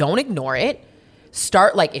 Don't ignore it.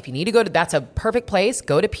 Start, like, if you need to go to, that's a perfect place.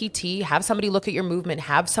 Go to PT, have somebody look at your movement,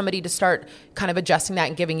 have somebody to start kind of adjusting that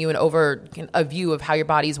and giving you a view of how your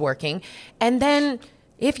body's working. And then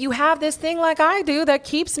if you have this thing like I do that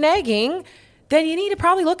keeps nagging, then you need to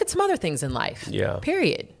probably look at some other things in life. Yeah.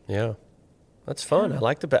 Period. Yeah. That's fun. I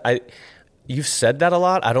like you've said that a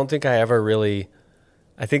lot. I don't think I ever really,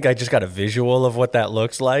 I think I just got a visual of what that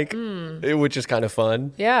looks like, which is kind of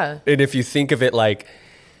fun. Yeah. And if you think of it like,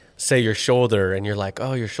 say your shoulder and you're like,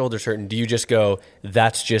 oh, your shoulder's hurting. Do you just go,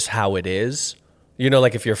 that's just how it is? You know,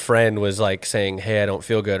 like if your friend was like saying, hey, I don't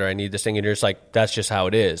feel good, or I need this thing, and you're just like, that's just how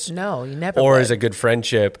it is. No, you never Or would. as a good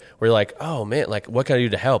friendship where you're like, oh man, like what can I do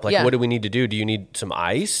to help? Like, Yeah. what do we need to do? Do you need some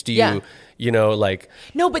ice? Do Yeah. you know, like.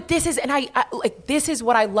 No, but this is, and I like, this is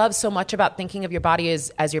what I love so much about thinking of your body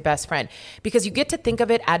as your best friend, because you get to think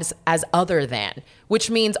of it as other than,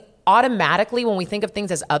 which means automatically when we think of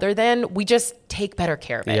things as other than, we just take better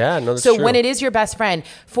care of it. Yeah, no, that's so true. when it is your best friend,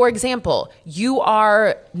 for example, you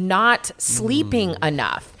are not sleeping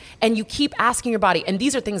enough, and you keep asking your body, and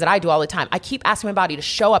these are things that I do all the time. I keep asking my body to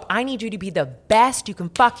show up. I need you to be the best you can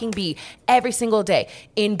fucking be every single day,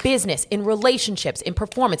 in business, in relationships, in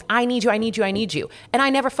performance. I need you, I need you, I need you. And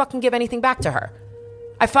I never fucking give anything back to her.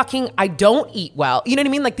 I don't eat well. You know what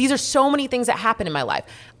I mean? Like, these are so many things that happen in my life.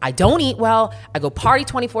 I don't eat well. I go party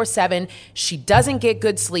 24/7. She doesn't get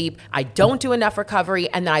good sleep. I don't do enough recovery.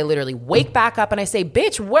 And then I literally wake back up and I say,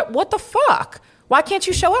 bitch, what the fuck? Why can't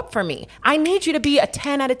you show up for me? I need you to be a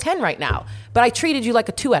 10 out of 10 right now. But I treated you like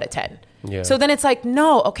a 2 out of 10. Yeah. So then it's like,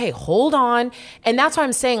 no, okay, hold on. And that's why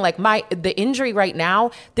I'm saying, like, the injury right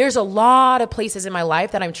now, there's a lot of places in my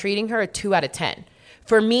life that I'm treating her a 2 out of 10.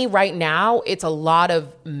 For me right now, it's a lot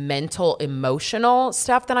of mental, emotional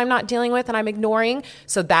stuff that I'm not dealing with and I'm ignoring.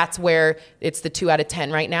 So that's where it's the 2 out of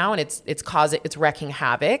 10 right now, and it's wrecking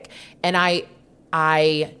havoc. And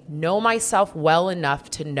I know myself well enough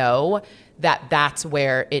to know that that's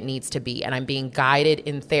where it needs to be. And I'm being guided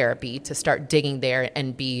in therapy to start digging there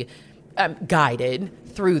and be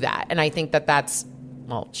guided through that. And I think that that's,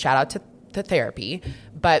 well, shout out to therapy,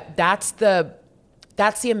 but that's the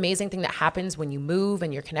amazing thing that happens when you move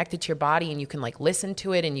and you're connected to your body and you can like listen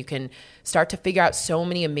to it and you can start to figure out so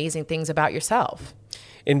many amazing things about yourself.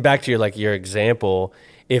 And back to your example,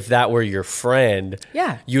 if that were your friend,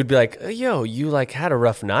 yeah, you'd be like, yo, you like had a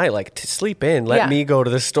rough night, like to sleep in, let me go to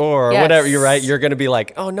the store or whatever. You're right. You're going to be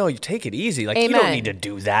like, oh no, you take it easy. Like, you don't need to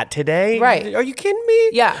do that today. Right. Are you kidding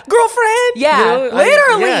me? Yeah. Girlfriend. Yeah. You know,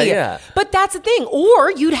 literally. Yeah. But that's the thing.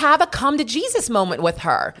 Or you'd have a come to Jesus moment with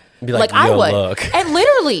her. Be like I would. Look. And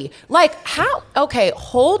literally, like how, okay,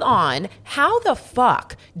 hold on. How the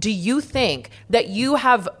fuck do you think that you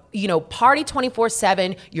have, you know, party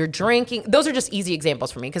 24/7, you're drinking. Those are just easy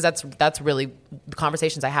examples for me because that's really the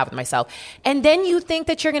conversations I have with myself. And then you think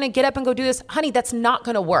that you're going to get up and go do this. Honey, that's not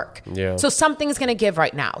going to work. Yeah. So something's going to give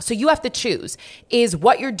right now. So you have to choose. Is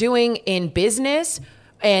what you're doing in business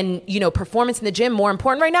and, you know, performance in the gym more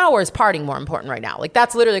important right now, or is partying more important right now? Like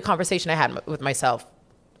that's literally a conversation I had with myself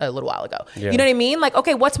a little while ago. Yeah. You know what I mean? Like,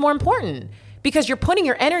 okay, what's more important? Because you're putting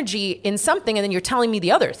your energy in something and then you're telling me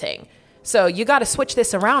the other thing. So you got to switch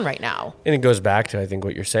this around right now. And it goes back to, I think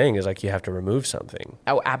what you're saying is like you have to remove something.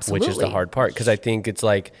 Oh, absolutely. Which is the hard part. Because I think it's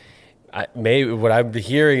like, maybe what I'm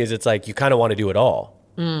hearing is it's like you kind of want to do it all.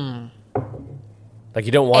 Like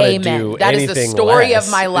you don't want to do that anything is the story less.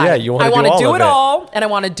 of my life. Yeah, you want I to want to do it of all, and I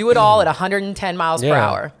want to do it all at 110 miles per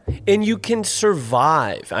hour. And you can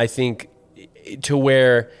survive, I think, to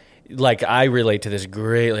where, like I relate to this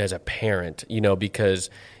greatly as a parent, you know, because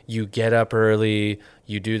you get up early,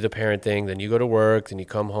 you do the parent thing, then you go to work, then you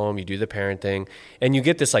come home, you do the parent thing, and you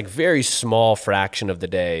get this like very small fraction of the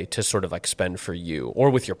day to sort of like spend for you or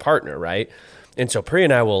with your partner, right? And so Pri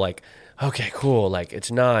and I will like, okay, cool, like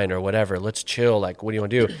it's 9 or whatever, let's chill, like what do you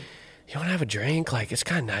want to do? You want to have a drink? Like it's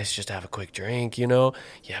kind of nice just to have a quick drink, you know?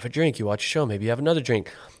 You have a drink, you watch a show, maybe you have another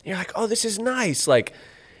drink. And you're like, oh, this is nice, like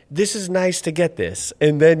this is nice to get this.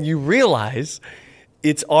 And then you realize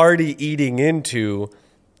it's already eating into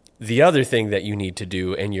the other thing that you need to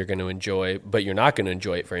do and you're going to enjoy, but you're not going to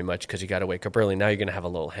enjoy it very much because you got to wake up early. Now you're going to have a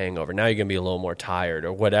little hangover. Now you're going to be a little more tired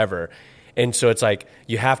or whatever. And so it's like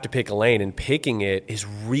you have to pick a lane, and picking it is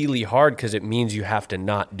really hard because it means you have to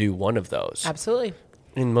not do one of those. Absolutely.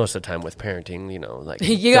 And most of the time with parenting, you know, like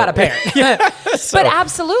you got to parent. But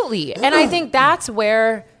absolutely. And I think that's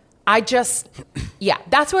where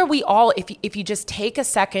that's where we all, if you just take a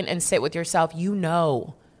second and sit with yourself, you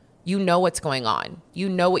know what's going on. You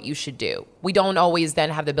know what you should do. We don't always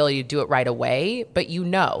then have the ability to do it right away, but you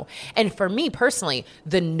know. And for me personally,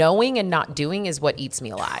 the knowing and not doing is what eats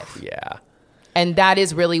me alive. Yeah. And that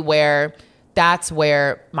is really that's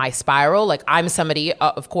where my spiral, like I'm somebody,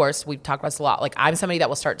 of course, we've talked about this a lot. Like I'm somebody that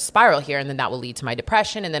will start to spiral here, and then that will lead to my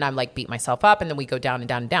depression. And then I'm like beat myself up, and then we go down and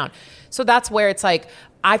down and down. So that's where it's like,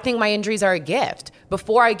 I think my injuries are a gift.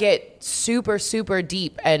 Before I get super, super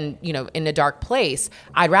deep and, you know, in a dark place,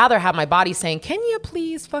 I'd rather have my body saying, can you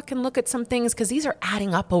please fucking look at some things? Because these are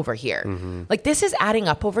adding up over here. Mm-hmm. Like this is adding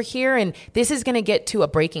up over here, and this is going to get to a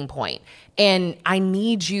breaking point. And I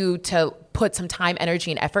need you to put some time,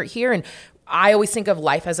 energy, and effort here. And I always think of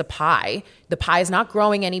life as a pie. The pie is not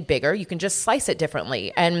growing any bigger. You can just slice it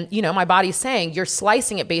differently. And, you know, my body's saying you're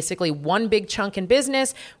slicing it basically one big chunk in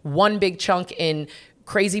business, one big chunk in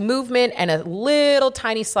crazy movement, and a little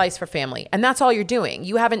tiny slice for family. And that's all you're doing.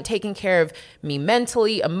 You haven't taken care of me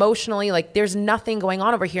mentally, emotionally. Like there's nothing going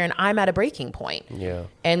on over here, and I'm at a breaking point. Yeah.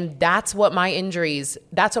 And that's what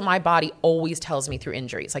my body always tells me through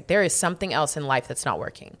injuries. Like there is something else in life that's not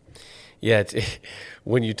working. Yeah,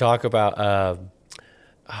 when you talk about,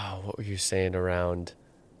 what were you saying around?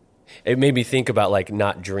 It made me think about like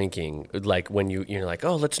not drinking, like when you're like,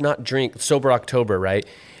 oh, let's not drink, sober October, right?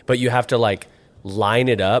 But you have to like line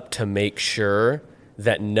it up to make sure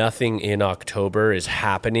that nothing in October is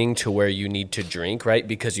happening to where you need to drink, right?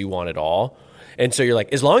 Because you want it all. And so you're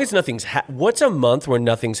like, as long as nothing's, what's a month where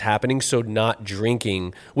nothing's happening? So not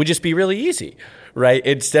drinking would just be really easy, right?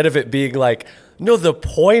 Instead of it being like, no, the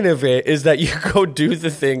point of it is that you go do the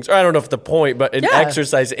things, or I don't know if the point, but an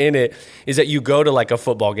exercise in it is that you go to like a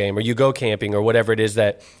football game or you go camping or whatever it is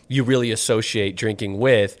that you really associate drinking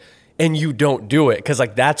with, and you don't do it because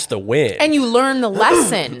like that's the win. And you learn the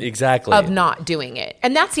lesson exactly of not doing it.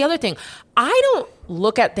 And that's the other thing. I don't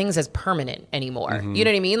look at things as permanent anymore. Mm-hmm. You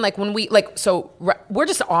know what I mean? Like when we're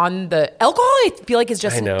just on the alcohol, I feel like is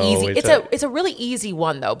just an easy, it's a really easy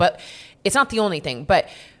one though, but it's not the only thing. But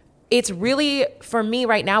it's really, for me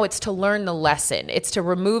right now, it's to learn the lesson. It's to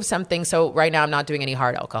remove something. So right now I'm not doing any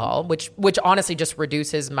hard alcohol, which honestly just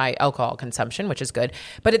reduces my alcohol consumption, which is good.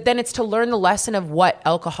 But then it's to learn the lesson of what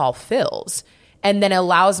alcohol fills. And then it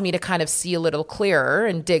allows me to kind of see a little clearer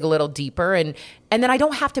and dig a little deeper. And then I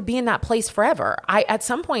don't have to be in that place forever. At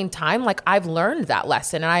some point in time, like I've learned that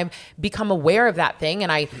lesson and I've become aware of that thing,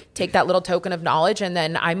 and I take that little token of knowledge and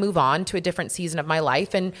then I move on to a different season of my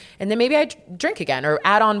life. And then maybe I drink again or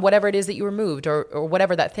add on whatever it is that you removed or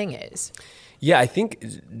whatever that thing is. Yeah, I think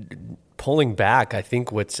pulling back, I think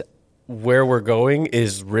where we're going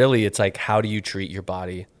is really, it's like, how do you treat your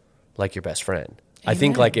body like your best friend? Amen. I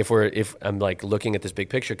think like if I'm like looking at this big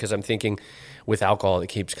picture, because I'm thinking with alcohol, it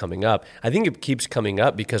keeps coming up. I think it keeps coming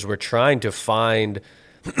up because we're trying to find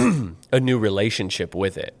a new relationship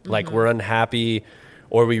with it. Mm-hmm. Like we're unhappy,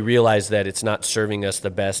 or we realize that it's not serving us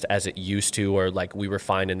the best as it used to, or like we were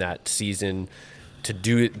fine in that season to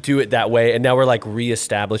do it that way. And now we're like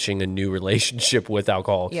reestablishing a new relationship with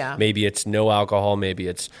alcohol. Yeah. Maybe it's no alcohol, maybe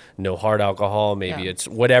it's no hard alcohol, maybe it's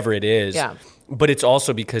whatever it is. Yeah. But it's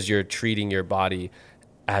also because you're treating your body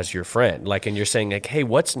as your friend. Like, and you're saying like, hey,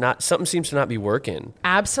 something seems to not be working.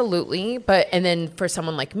 Absolutely. And then for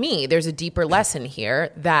someone like me, there's a deeper lesson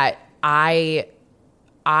here that I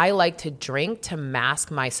like to drink to mask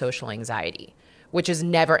my social anxiety, which is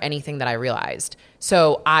never anything that I realized.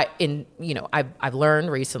 So I've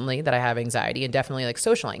learned recently that I have anxiety, and definitely like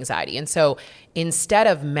social anxiety. And so instead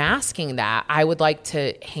of masking that, I would like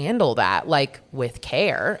to handle that like with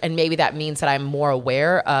care. And maybe that means that I'm more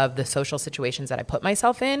aware of the social situations that I put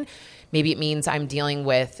myself in. Maybe it means I'm dealing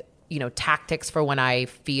with, tactics for when I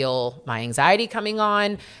feel my anxiety coming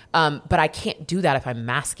on. But I can't do that if I'm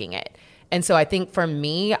masking it. And so I think for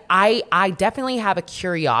me, I definitely have a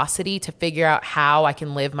curiosity to figure out how I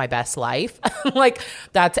can live my best life.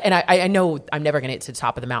 I know I'm never going to get to the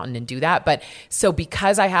top of the mountain and do that. But so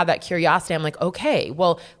because I have that curiosity, I'm like, okay,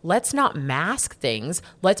 well, let's not mask things.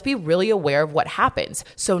 Let's be really aware of what happens.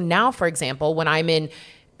 So now, for example, when I'm in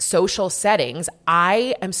social settings,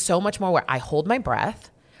 I am so much more aware. I hold my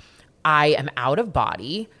breath. I am out of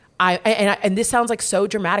body. And this sounds like so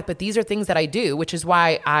dramatic, but these are things that I do, which is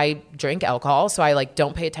why I drink alcohol. So I like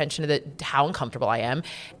don't pay attention to how uncomfortable I am.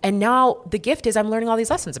 And now the gift is I'm learning all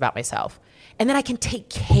these lessons about myself. And then I can take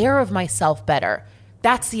care of myself better.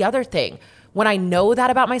 That's the other thing. When I know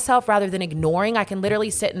that about myself, rather than ignoring, I can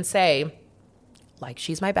literally sit and say, like,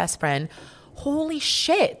 she's my best friend. Holy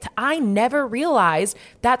shit, I never realized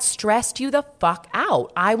that stressed you the fuck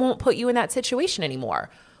out. I won't put you in that situation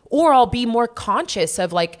anymore. Or I'll be more conscious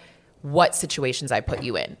of like what situations I put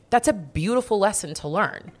you in. That's a beautiful lesson to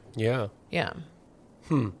learn. Yeah. Yeah.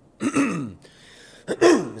 So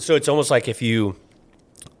it's almost like so you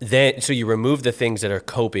remove the things that are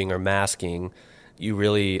coping or masking, you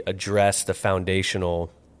really address the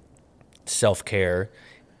foundational self-care,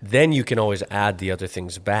 then you can always add the other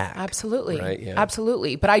things back. Absolutely. Right? Yeah.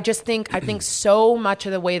 Absolutely. But I think so much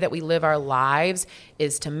of the way that we live our lives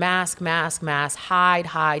is to mask,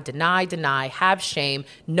 hide, deny, have shame,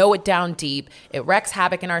 know it down deep. It wreaks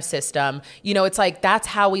havoc in our system. It's like, that's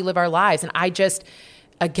how we live our lives. And I just,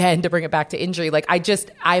 again, to bring it back to injury, like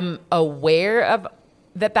I'm aware of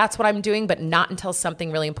that's what I'm doing, but not until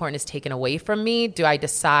something really important is taken away from me do I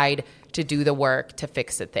decide to do the work to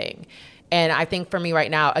fix the thing. And I think for me right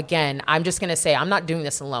now, again, I'm just going to say I'm not doing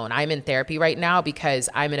this alone. I'm in therapy right now because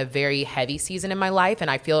I'm in a very heavy season in my life, and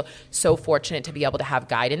I feel so fortunate to be able to have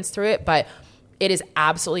guidance through it. But it is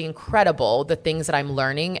absolutely incredible, the things that I'm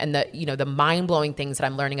learning and the mind-blowing things that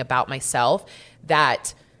I'm learning about myself,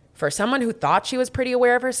 that for someone who thought she was pretty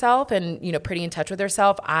aware of herself and, pretty in touch with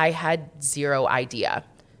herself, I had zero idea.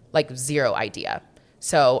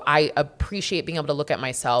 So I appreciate being able to look at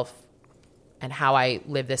myself and how I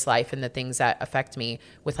live this life and the things that affect me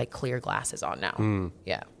with like clear glasses on now.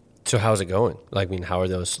 Yeah. So how's it going? Like, I mean, how are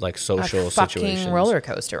those like social situations? Fucking roller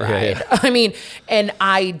coaster ride. Yeah. I mean, and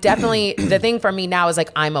I definitely, the thing for me now is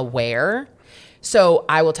like, I'm aware. So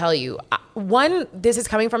I will tell you, this is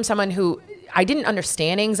coming from someone who I didn't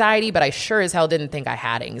understand anxiety, but I sure as hell didn't think I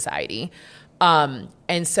had anxiety. And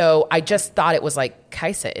so I just thought it was like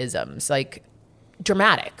Kaisa-isms, like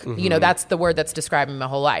dramatic. Mm-hmm. That's the word that's describing my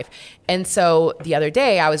whole life. And so the other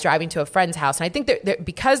day I was driving to a friend's house, and I think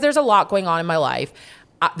because there's a lot going on in my life,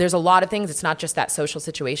 there's a lot of things. It's not just that social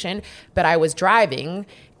situation, but I was driving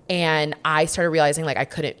and I started realizing like I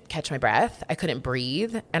couldn't catch my breath. I couldn't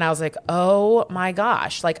breathe. And I was like, oh my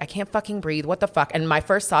gosh, like I can't fucking breathe. What the fuck? And my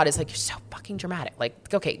first thought is like, you're so fucking dramatic.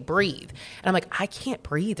 Like, okay, breathe. And I'm like, I can't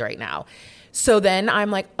breathe right now. So then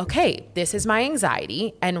I'm like, okay, this is my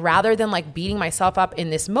anxiety. And rather than like beating myself up in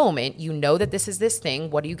this moment, you know that this is this thing.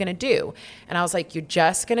 What are you going to do? And I was like, you're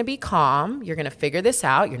just going to be calm. You're going to figure this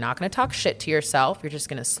out. You're not going to talk shit to yourself. You're just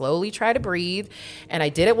going to slowly try to breathe. And I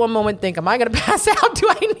did at one moment think, am I going to pass out? Do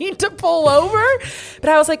I need to pull over? But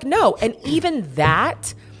I was like, no. And even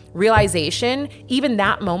that realization, even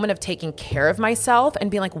that moment of taking care of myself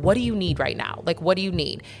and being like, what do you need right now? Like, what do you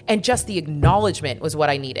need? And just the acknowledgement was what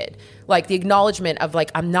I needed. Like the acknowledgement of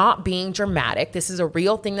like, I'm not being dramatic. This is a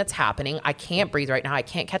real thing that's happening. I can't breathe right now. I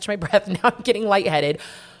can't catch my breath. Now I'm getting lightheaded.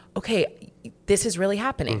 Okay, this is really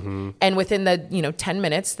happening. And within the, 10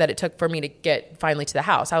 minutes that it took for me to get finally to the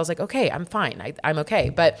house, I was like, okay, I'm fine. I'm okay.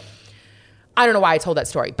 But I don't know why I told that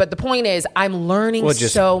story, but the point is I'm learning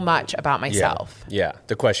so much about myself. Yeah.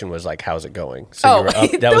 The question was like, how's it going? So you were up,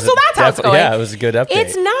 so that's how it's going. Yeah, it was a good update.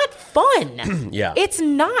 It's not fun. Yeah. It's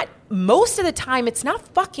not, most of the time, it's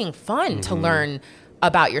not fucking fun to learn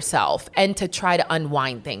about yourself and to try to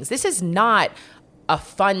unwind things. This is not a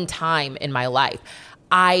fun time in my life.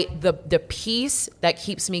 The piece that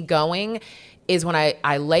keeps me going is when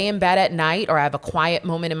I lay in bed at night or I have a quiet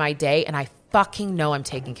moment in my day and I fucking know I'm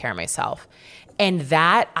taking care of myself. And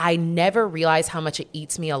that I never realize how much it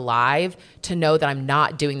eats me alive to know that I'm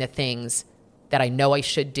not doing the things that I know I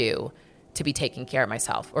should do to be taking care of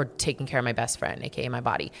myself or taking care of my best friend, aka my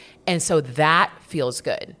body. And so that feels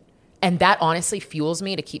good. And that honestly fuels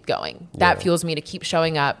me to keep going. That fuels me to keep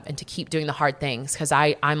showing up and to keep doing the hard things. Cause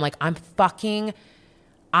I am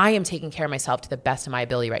taking care of myself to the best of my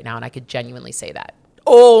ability right now. And I could genuinely say that.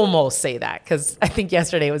 Almost say that. Cause I think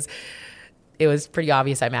yesterday it was pretty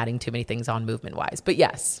obvious I'm adding too many things on movement-wise. But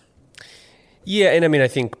yes. Yeah, and I mean, I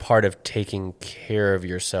think part of taking care of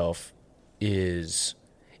yourself is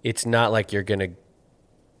it's not like you're going to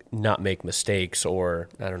not make mistakes, or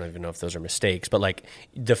I don't even know if those are mistakes, but like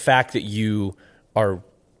the fact that you are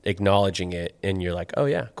acknowledging it and you're like, oh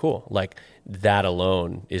yeah, cool. Like that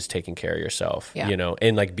alone is taking care of yourself,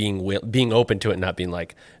 and like being open to it, not being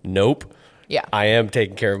like, nope. Yeah, I am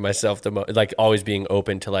taking care of myself. Like always being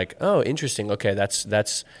open to like, oh, interesting. Okay, that's.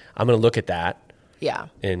 I'm going to look at that. Yeah,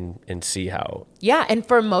 and see how. Yeah, and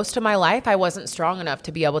for most of my life, I wasn't strong enough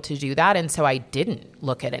to be able to do that, and so I didn't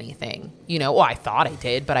look at anything. Well, I thought I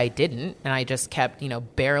did, but I didn't, and I just kept,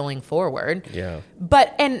 barreling forward. Yeah.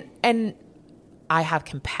 But and I have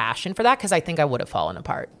compassion for that because I think I would have fallen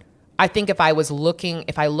apart. I think if I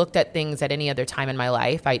looked at things at any other time in my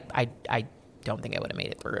life, I don't think I would have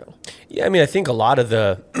made it through. Yeah, I mean, I think a lot of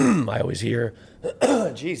the I always hear,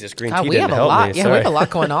 Jesus, green tea we didn't have a help lot. me. Yeah, Sorry. we have a lot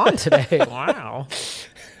going on today. Wow.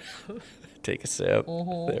 Take a sip.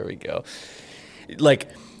 There we go. Like,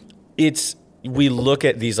 we look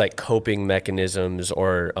at these like coping mechanisms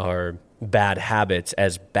or our bad habits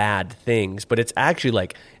as bad things, but it's actually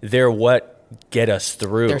like they're what get us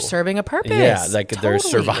through. They're serving a purpose. Yeah, like they're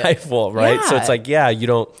survival, right? Yeah. So it's like, yeah, you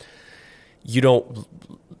don't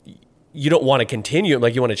want to continue.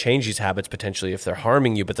 Like you want to change these habits potentially if they're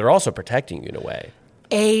harming you, but they're also protecting you in a way.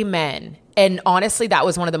 Amen. And honestly, that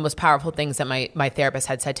was one of the most powerful things that my therapist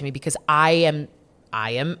had said to me, because I am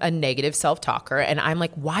a negative self-talker, and I'm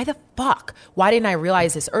like, why the fuck? Why didn't I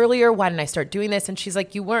realize this earlier? Why didn't I start doing this? And she's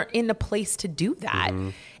like, you weren't in the place to do that.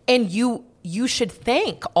 And you should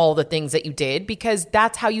thank all the things that you did, because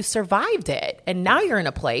that's how you survived it. And now you're in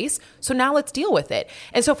a place. So now let's deal with it.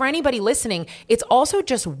 And so for anybody listening, it's also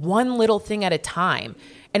just one little thing at a time.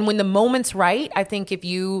 And when the moment's right, I think if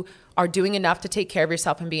you are doing enough to take care of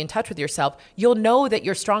yourself and be in touch with yourself, you'll know that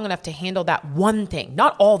you're strong enough to handle that one thing,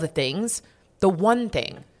 not all the things, the one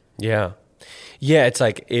thing. Yeah. Yeah. It's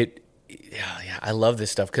like yeah, I love this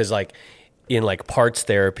stuff. Cause like in like parts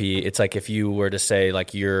therapy, it's like if you were to say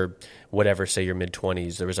like you're say your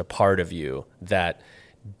mid-20s, there was a part of you that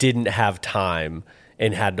didn't have time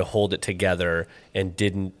and had to hold it together and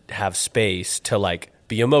didn't have space to like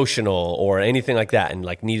be emotional or anything like that, and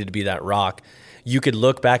like needed to be that rock. You could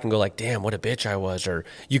look back and go like, damn, what a bitch I was. Or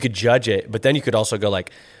you could judge it, but then you could also go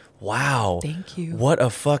like, wow, thank you. What a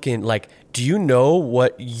fucking, like, do you know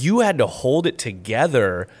what you had to hold it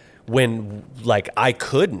together when like I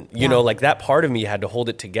couldn't, you know, like that part of me had to hold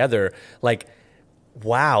it together. Like,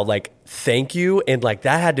 wow, like, thank you. And like,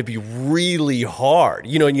 that had to be really hard,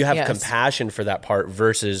 and you have compassion for that part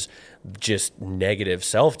versus just negative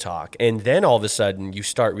self-talk. And then all of a sudden you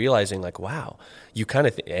start realizing like, wow, you kind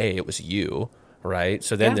of think, hey, it was you, right?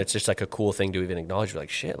 So then it's just like a cool thing to even acknowledge. You're like,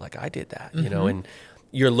 shit, like I did that, and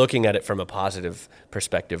you're looking at it from a positive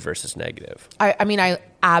perspective versus negative. I mean, I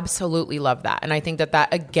absolutely love that. And I think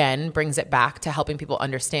that again brings it back to helping people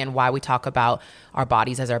understand why we talk about our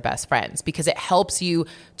bodies as our best friends, because it helps you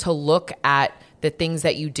to look at the things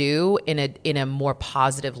that you do in a more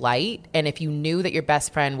positive light. And if you knew that your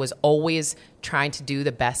best friend was always trying to do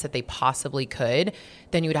the best that they possibly could,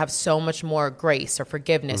 then you would have so much more grace or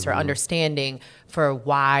forgiveness or understanding for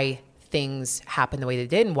why things happened the way they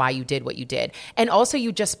did and why you did what you did. And also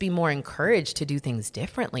you just be more encouraged to do things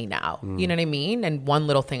differently now. You know what I mean? And one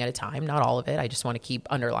little thing at a time, not all of it. I just want to keep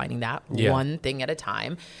underlining that one thing at a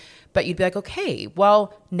time. But you'd be like, okay,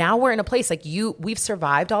 well, now we're in a place like we've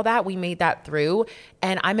survived all that. We made that through.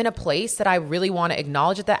 And I'm in a place that I really want to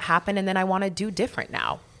acknowledge that happened. And then I want to do different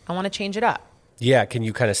now. I want to change it up. Yeah. Can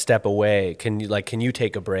you kind of step away? Can you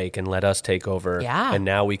take a break and let us take over? Yeah. And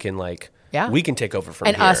now we can we can take over from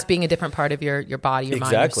here. And us being a different part of your body, your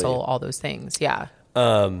mind, your soul, all those things. Yeah.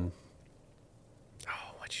 What'd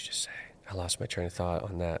you just say? I lost my train of thought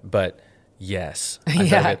on that. But yes.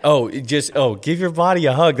 Give your body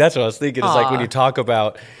a hug. That's what I was thinking. It's like when you talk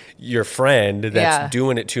about your friend that's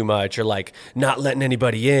doing it too much or like not letting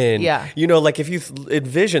anybody in. Yeah. You know, like if you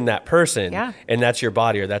envision that person and that's your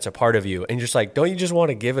body or that's a part of you and you're just like, don't you just want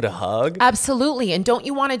to give it a hug? Absolutely. And don't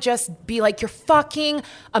you want to just be like, you're fucking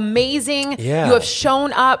amazing. Yeah. You have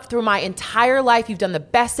shown up through my entire life. You've done the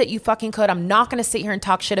best that you fucking could. I'm not going to sit here and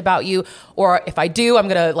talk shit about you. Or if I do, I'm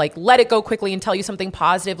going to like let it go quickly and tell you something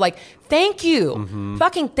positive. Like, thank you.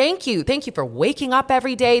 Fucking thank you. Thank you for waking up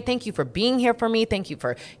every day. Thank you for being here for me. Thank you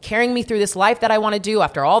for carrying me through this life that I want to do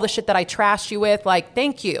after all the shit that I trashed you with. Like,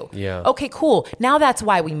 thank you. Yeah. Okay, cool. Now that's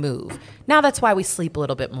why we move. Now that's why we sleep a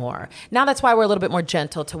little bit more. Now that's why we're a little bit more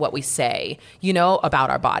gentle to what we say, you know, about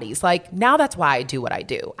our bodies. Like, now that's why I do what I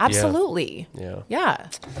do. Absolutely. Yeah.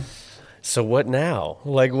 So what now?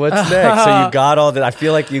 Like, what's next? So you got all that. I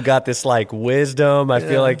feel like you got this like wisdom. I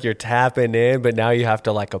feel like you're tapping in, but now you have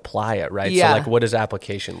to like apply it, right? Yeah. So like, what does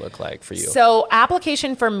application look like for you? So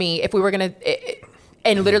application for me, if we were going to,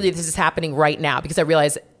 and literally this is happening right now because I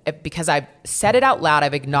realize because I've said it out loud,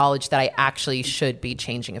 I've acknowledged that I actually should be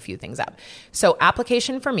changing a few things up. So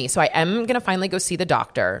application for me. So I am going to finally go see the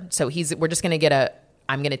doctor. So we're just going to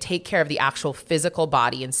I'm going to take care of the actual physical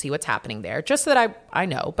body and see what's happening there, just so that I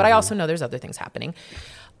know. But I also know there's other things happening.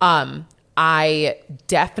 I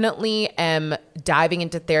definitely am diving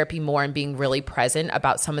into therapy more and being really present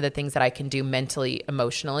about some of the things that I can do mentally,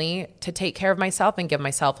 emotionally to take care of myself and give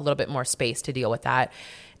myself a little bit more space to deal with that.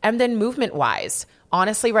 And then movement-wise,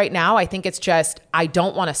 honestly, right now, I think it's just I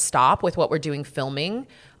don't want to stop with what we're doing filming.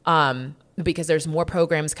 Because there's more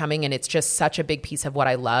programs coming and it's just such a big piece of what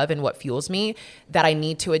I love and what fuels me that I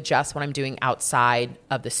need to adjust what I'm doing outside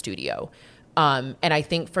of the studio. And I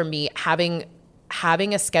think for me, having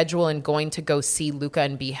a schedule and going to go see Luca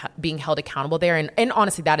and being held accountable there, and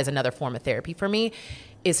honestly, that is another form of therapy for me,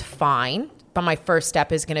 is fine. But my first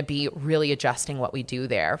step is going to be really adjusting what we do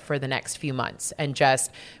there for the next few months and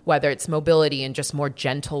just whether it's mobility and just more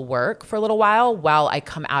gentle work for a little while I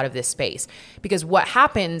come out of this space. Because what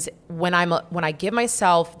happens when I give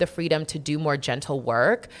myself the freedom to do more gentle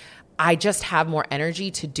work, I just have more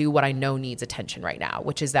energy to do what I know needs attention right now,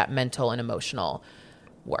 which is that mental and emotional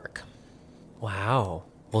work. Wow.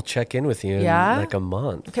 We'll check in with you in like a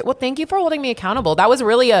month. Okay. Well, thank you for holding me accountable. That was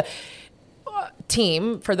really a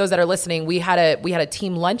team. For those that are listening, we had a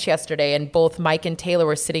team lunch yesterday and both Mike and Taylor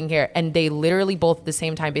were sitting here and they literally both at the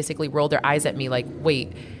same time basically rolled their eyes at me like,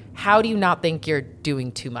 wait, how do you not think you're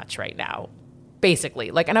doing too much right now?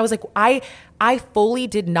 Basically. Like, and I was like, I fully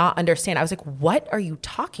did not understand. I was like, what are you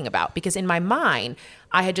talking about? Because in my mind,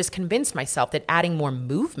 I had just convinced myself that adding more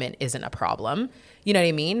movement isn't a problem. You know what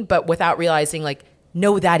I mean? But without realizing like,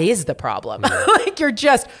 no, that is the problem. Like you're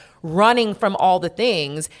just running from all the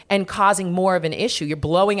things and causing more of an issue. You're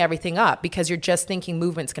blowing everything up because you're just thinking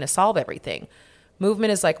movement's going to solve everything.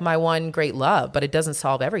 Movement is like my one great love, but it doesn't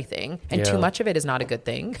solve everything. And too much of it is not a good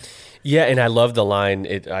thing. Yeah, and I love the line.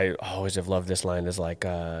 I always have loved this line is like,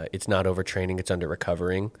 it's not overtraining, it's under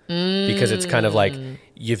recovering. Because it's kind of like,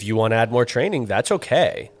 if you want to add more training, that's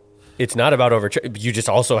okay. It's not about overtraining. You just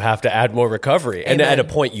also have to add more recovery. Amen. And at a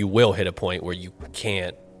point, you will hit a point where you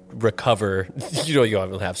can't recover.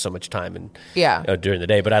 You'll have so much time during the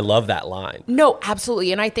day. But I love that line. No,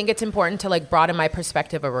 absolutely. And I think it's important to like broaden my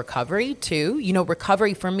perspective of recovery too.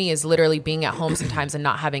 Recovery for me is literally being at home sometimes and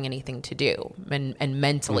not having anything to do and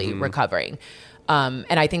mentally recovering. And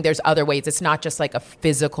I think there's other ways. It's not just like a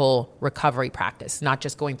physical recovery practice, not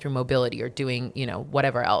just going through mobility or doing,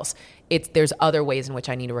 whatever else. There's other ways in which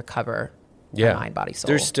I need to recover my mind, body, soul.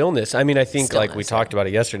 There's stillness. I mean, I think like we talked about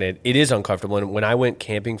it yesterday, it is uncomfortable. And when I went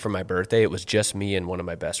camping for my birthday, it was just me and one of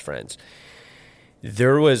my best friends.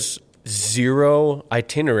 There was zero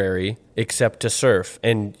itinerary except to surf.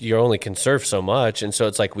 And you only can surf so much. And so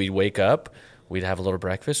it's like we'd wake up, we'd have a little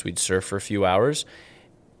breakfast, we'd surf for a few hours,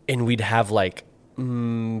 and we'd have like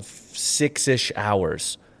 6-ish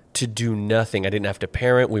hours to do nothing. I didn't have to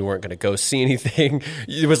parent. We weren't going to go see anything.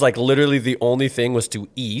 It was like literally the only thing was to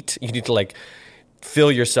eat. You need to like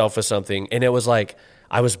fill yourself with something. And it was like,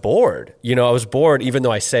 I was bored. You know, I was bored, even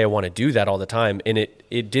though I say I want to do that all the time. And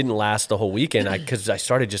it didn't last the whole weekend because I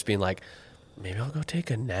started just being like, maybe I'll go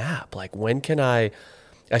take a nap. Like, when can I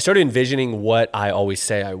started envisioning what I always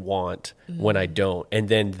say I want when I don't. And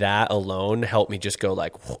then that alone helped me just go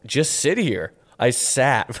like, just sit here. I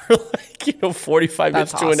sat for like, 45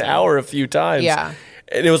 minutes to an hour a few times. Yeah.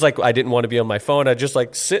 And it was like, I didn't want to be on my phone. I just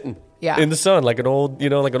like sitting in the sun, like an old,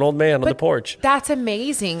 like an old man on the porch. That's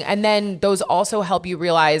amazing. And then those also help you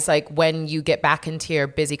realize, like, when you get back into your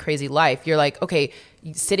busy, crazy life, you're like, okay,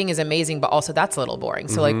 sitting is amazing, but also that's a little boring.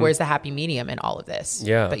 So like, where's the happy medium in all of this?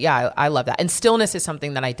 Yeah. But yeah, I love that. And stillness is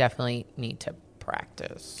something that I definitely need to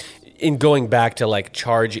practice. In going back to like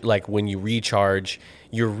charge, like when you recharge,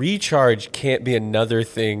 your recharge can't be another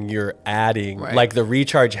thing you're adding. Right. Like the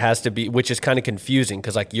recharge has to be, which is kind of confusing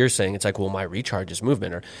because like you're saying, it's like, well, my recharge is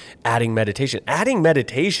movement, or adding meditation. Adding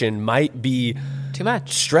meditation might be Too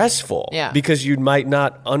much. stressful because you might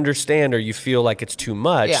not understand, or you feel like it's too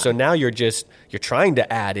much. Yeah. So now you're trying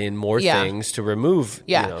to add in more things to remove.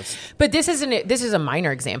 Yeah. But this is a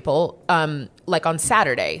minor example. Like on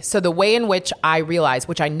Saturday. So the way in which I realized,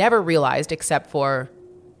 which I never realized except for,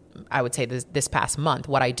 I would say this past month,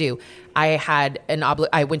 what I do, I had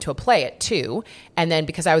I went to a play at 2, and then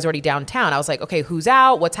because I was already downtown, I was like, okay, who's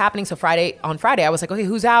out? What's happening? So on Friday, I was like, okay,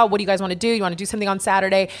 who's out? What do you guys want to do? You want to do something on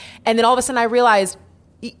Saturday? And then all of a sudden I realized,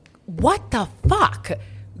 what the fuck?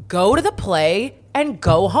 Go to the play and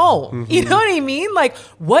go home. You know what I mean? Like,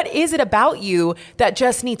 what is it about you that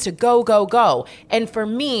just needs to go, go, go? And for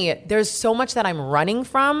me, there's so much that I'm running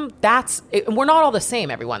from. We're not all the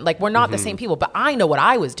same, everyone. Like, we're not the same people, but I know what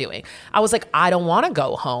I was doing. I was like, I don't want to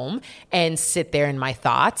go home and sit there in my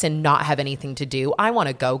thoughts and not have anything to do. I want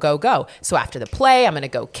to go, go, go. So after the play, I'm going to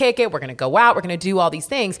go kick it. We're going to go out. We're going to do all these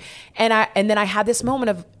things. And then I had this moment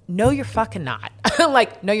of, no, you're fucking not.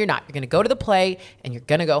 Like, no, you're not. You're going to go to the play and you're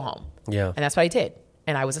going to go home. Yeah. And that's what I did.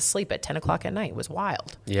 And I was asleep at 10 o'clock at night. It was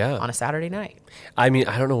wild. Yeah. On a Saturday night. I mean,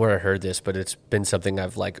 I don't know where I heard this, but it's been something I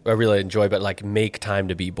really enjoy, but like make time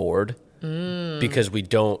to be bored because we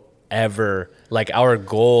don't ever, like our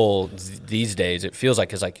goal these days, it feels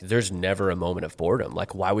like, is like, there's never a moment of boredom.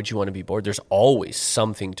 Like, why would you want to be bored? There's always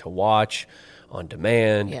something to watch on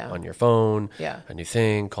demand, on your phone, a new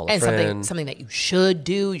thing, call a friend. And something that you should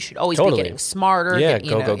do. You should always be getting smarter. Yeah,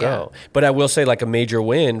 go. But I will say, like, a major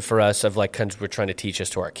win for us of like, kind of we're trying to teach this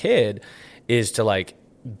to our kid is to like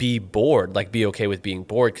be bored, like be okay with being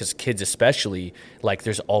bored, because kids especially, like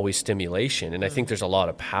there's always stimulation. And I think there's a lot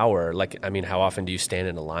of power. Like, I mean, how often do you stand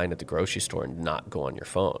in a line at the grocery store and not go on your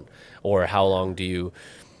phone? Or how long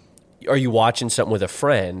are you watching something with a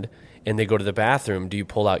friend and they go to the bathroom, do you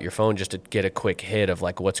pull out your phone just to get a quick hit of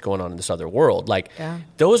like what's going on in this other world? Like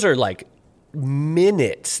those are like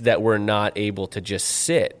minutes that we're not able to just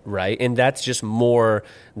sit, right? And that's just more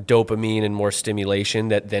dopamine and more stimulation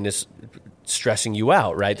that then is stressing you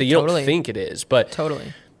out, right? That you don't think it is, but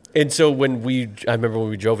totally. And so I remember when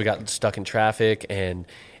we drove, we got stuck in traffic and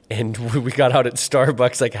we got out at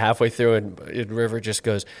Starbucks like halfway through, and River just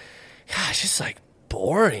goes, "Gosh, it's just like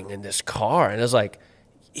boring in this car." And I was like,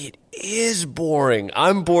 it is boring.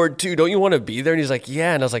 I'm bored too. Don't you want to be there? And he's like,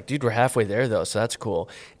 yeah. And I was like, dude, we're halfway there though, so that's cool.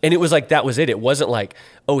 And it was like, that was it. It wasn't like,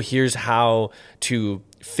 oh, here's how to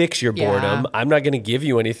fix your boredom. I'm not going to give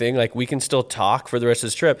you anything. Like, we can still talk for the rest of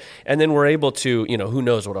this trip. And then we're able to, who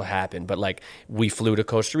knows what'll happen. But like, we flew to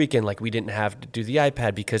Costa Rica and like, we didn't have to do the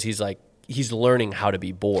iPad because he's learning how to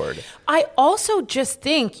be bored. I also just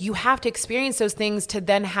think you have to experience those things to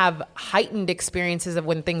then have heightened experiences of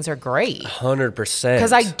when things are great. 100%.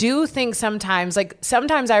 Because I do think sometimes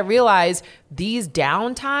I realize these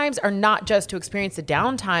downtimes are not just to experience the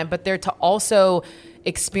downtime, but they're to also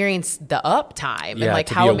experience the uptime and like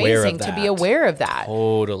how amazing to be aware of that.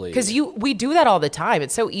 Totally. Because we do that all the time.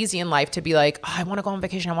 It's so easy in life to be like, oh, I want to go on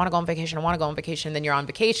vacation. I want to go on vacation. I want to go on vacation. And then you're on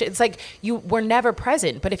vacation. It's like we're never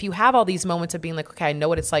present. But if you have all these moments of being like, okay, I know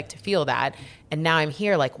what it's like to feel that. And now I'm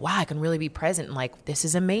here like, wow, I can really be present. And like, this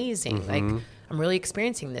is amazing. Mm-hmm. Like, I'm really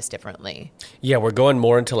experiencing this differently. Yeah, we're going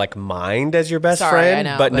more into like mind as your best friend.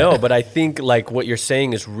 I know, but I think like what you're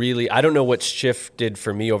saying is really, I don't know what's shifted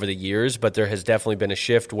for me over the years, but there has definitely been a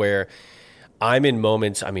shift where I'm in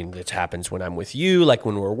moments, I mean, it happens when I'm with you, like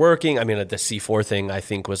when we're working. I mean, the C4 thing, I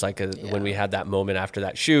think was like when we had that moment after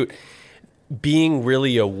that shoot, being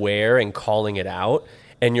really aware and calling it out.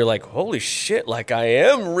 and you're like, holy shit, like I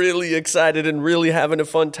am really excited and really having a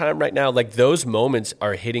fun time right now. Like those moments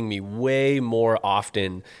are hitting me way more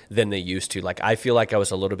often than they used to. Like I feel like I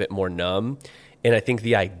was a little bit more numb. And I think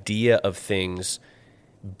the idea of things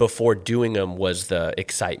before doing them was the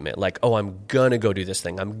excitement. Like, oh, I'm going to go do this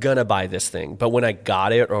thing. I'm going to buy this thing. But when I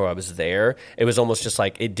got it or I was there, it was almost just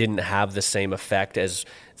like it didn't have the same effect as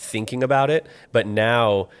thinking about it. But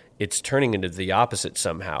now it's turning into the opposite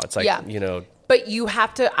somehow. It's like, you know. But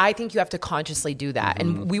I think you have to consciously do that.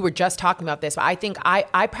 And we were just talking about this, but I think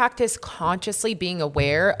I practice consciously being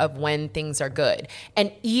aware of when things are good.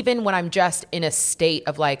 And even when I'm just in a state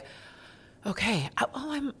of like, okay,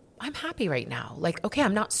 I'm happy right now. Like, okay,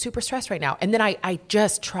 I'm not super stressed right now. And then I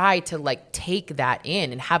just try to like take that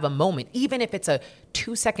in and have a moment, even if it's a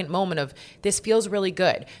 2-second moment of this feels really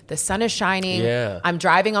good. The sun is shining. Yeah. I'm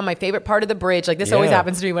driving on my favorite part of the bridge. Like this always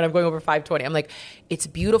happens to me when I'm going over 520. I'm like, it's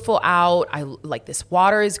beautiful out. I like this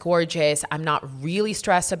water is gorgeous. I'm not really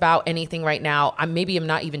stressed about anything right now. I'm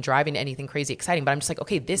not even driving to anything crazy exciting, but I'm just like,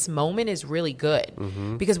 okay, this moment is really good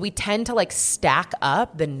because we tend to like stack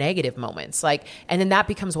up the negative moments. Like, and then that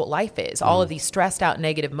becomes what life is. All of these stressed out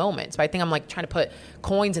negative moments. But I think I'm like trying to put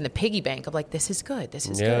coins in the piggy bank of like, this is good. This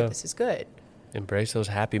is good. This is good. Embrace those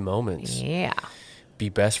happy moments. Yeah. Be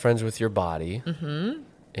best friends with your body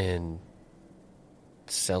and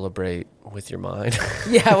celebrate with your mind.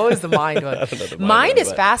 Yeah, what was the mind one? I don't know the mind one,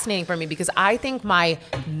 is fascinating for me because I think my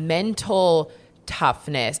mental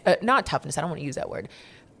toughness, not toughness, I don't want to use that word.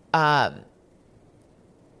 I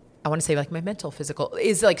want to say like my mental physical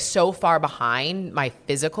is like so far behind my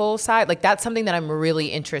physical side. Like that's something that I'm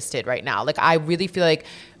really interested right now. Like I really feel like,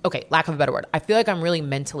 okay, lack of a better word, I feel like I'm really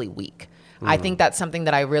mentally weak. I think that's something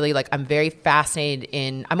that I really like. I'm very fascinated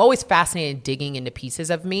in. I'm always fascinated in digging into pieces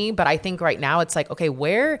of me, but I think right now it's like, okay,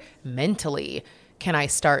 where mentally can I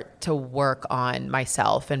start to work on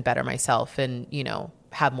myself and better myself and, you know,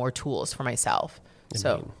 have more tools for myself?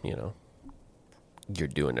 I mean, you know, you're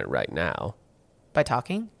doing it right now. By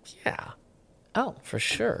talking? Yeah. Oh, For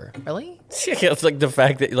sure. really? Yeah, it's like the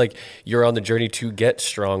fact that like you're on the journey to get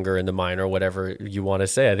stronger in the mind or whatever you want to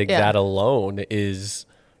say. I think that alone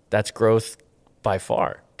that's growth by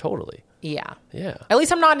far. Totally. Yeah. Yeah. At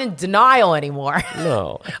least I'm not in denial anymore.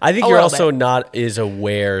 No. I think you're also not as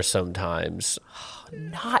aware sometimes.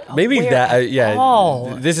 Not Maybe aware that at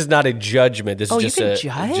all. This is not a judgment. This is you can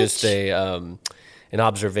judge? An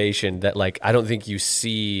observation that like I don't think you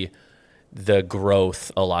see the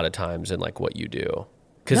growth a lot of times in like what you do.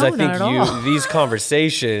 Because I think these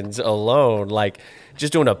conversations alone, like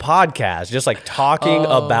just doing a podcast, just like talking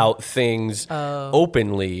about things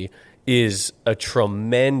openly is a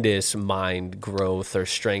tremendous mind growth or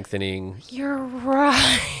strengthening. You're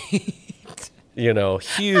right. You know,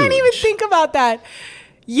 huge. I didn't even think about that.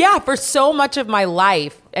 Yeah, for so much of my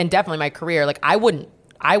life and definitely my career, like I wouldn't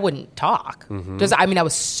talk. Just, I mean, I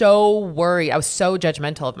was so worried. I was so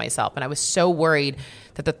judgmental of myself, and I was so worried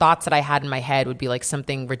that the thoughts that I had in my head would be like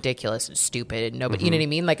something ridiculous and stupid. Nobody, you know what I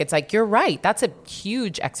mean? Like, it's like, you're right. That's a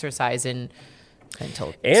huge exercise in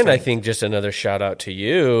mental And strength. I think just another shout out to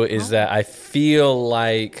you is that I feel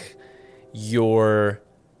like you're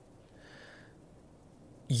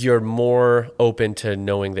more open to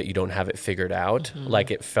knowing that you don't have it figured out.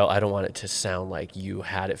 Like it felt, I don't want it to sound like you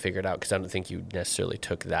had it figured out because I don't think you necessarily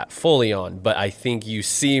took that fully on, but I think you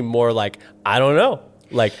seem more like, I don't know.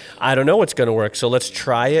 Like, I don't know what's going to work. So let's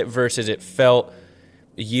try it versus it felt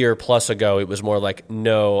a year plus ago. It was more like,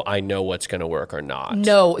 no, I know what's going to work or not.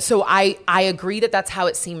 No, so I agree that that's how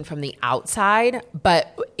it seemed from the outside,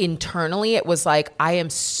 but internally it was like, I am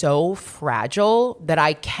so fragile that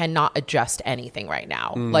I cannot adjust anything right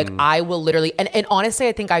now. Like I will literally, and honestly,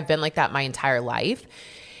 I think I've been like that my entire life.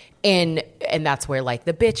 And that's where like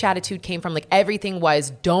the bitch attitude came from. Like everything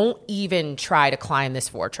was, don't even try to climb this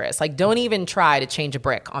fortress. Like don't even try to change a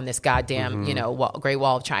brick on this goddamn, you know, Great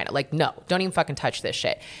Wall of China. Like, no, don't even fucking touch this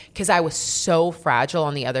shit. Cause I was so fragile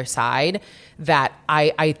on the other side that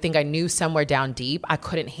I think I knew somewhere down deep, I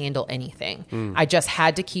couldn't handle anything. I just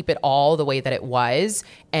had to keep it all the way that it was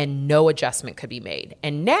and no adjustment could be made.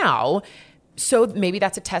 And now, so maybe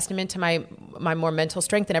that's a testament to my more mental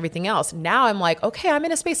strength and everything else. Now I'm like, okay, I'm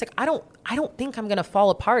in a space like I don't think I'm gonna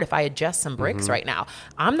fall apart if I adjust some bricks right now.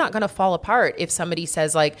 I'm not gonna fall apart if somebody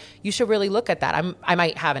says like, you should really look at that. I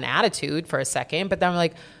might have an attitude for a second, but then I'm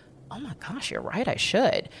like, oh my gosh, you're right, I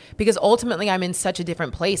should. Because ultimately I'm in such a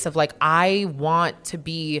different place of like, I want to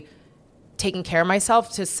be taking care of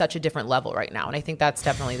myself to such a different level right now. And I think that's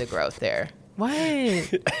definitely the growth there.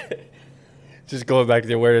 What? Just going back to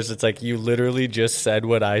the awareness, it's like you literally just said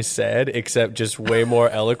what I said, except just way more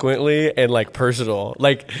eloquently and like personal.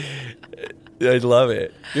 Like I love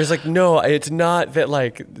it. You're just like, no, it's not that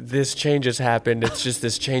like this change has happened. It's just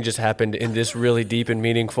this change has happened in this really deep and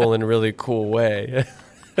meaningful and really cool way.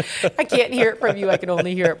 I can't hear it from you. I can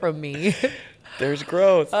only hear it from me. There's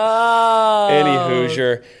growth. Oh.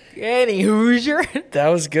 Any Hoosier. That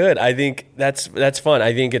was good. I think that's fun.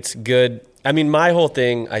 I think it's good. I mean, my whole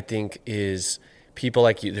thing, I think, is people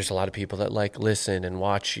like you. There's a lot of people that like listen and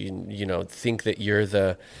watch, you know, think that you're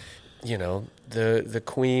the, you know, the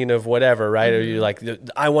queen of whatever, right? Or you're like,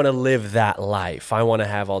 I want to live that life. I want to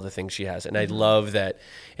have all the things she has. And I love that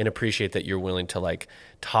and appreciate that you're willing to like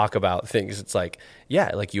talk about things. It's like,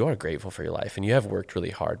 yeah, like you are grateful for your life and you have worked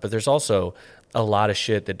really hard, but there's also a lot of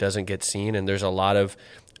shit that doesn't get seen. And there's a lot of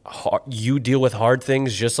you deal with hard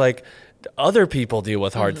things just like other people deal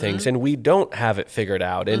with hard things, and we don't have it figured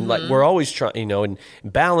out. And like we're always trying, you know, and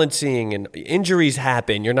balancing, and injuries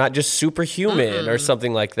happen. You're not just superhuman or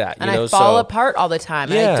something like that. And you know? I fall apart all the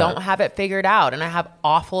time. Yeah. And I don't have it figured out. And I have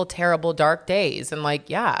awful, terrible, dark days. And like,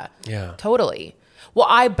 yeah, totally.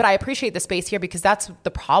 Well, but I appreciate the space here because that's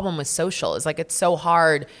the problem with social is like, it's so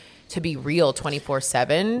hard to be real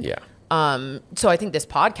 24/7. Yeah. So I think this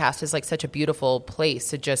podcast is like such a beautiful place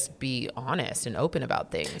to just be honest and open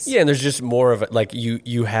about things. Yeah, and there's just more of it. Like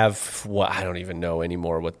you have what I don't even know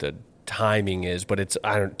anymore what the timing is, but it's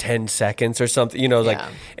 10 seconds or something. You know, like,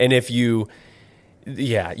 and if you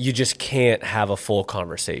just can't have a full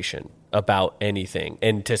conversation about anything,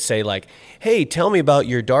 and to say like, hey, tell me about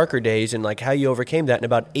your darker days and like how you overcame that in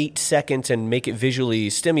about 8 seconds and make it visually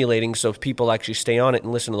stimulating so people actually stay on it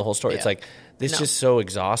and listen to the whole story. It's like, it's just so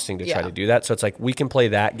exhausting to try to do that. So it's like we can play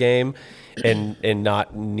that game and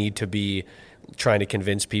not need to be trying to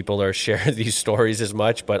convince people or share these stories as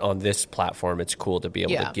much. But on this platform, it's cool to be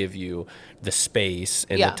able to give you the space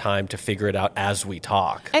and the time to figure it out as we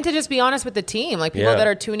talk. And to just be honest with the team, like people that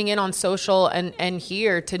are tuning in on social and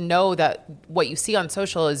here to know that what you see on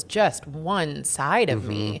social is just one side of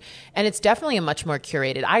me. And it's definitely a much more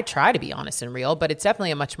curated. I try to be honest and real, but it's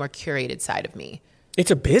definitely a much more curated side of me. It's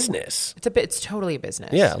a business. It's totally a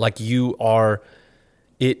business. Yeah, like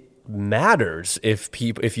it matters if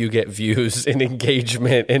you get views and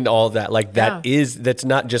engagement and all that. Like that's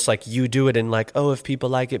not just like you do it and like, oh, if people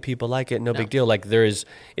like it, no big deal. Like it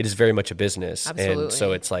is very much a business. Absolutely. And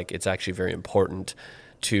so it's like, it's actually very important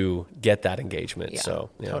to get that engagement. So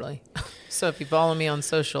totally. So if you follow me on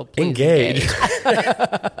social, please engage.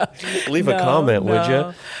 Leave a comment, would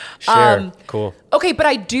you? Share. Cool. Okay, but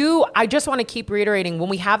I just want to keep reiterating, when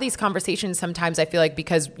we have these conversations, sometimes I feel like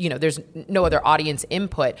because, you know, there's no other audience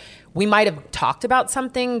input, we might have talked about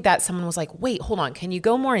something that someone was like, wait, hold on, can you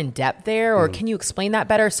go more in depth there? Or can you explain that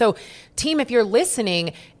better? So team, if you're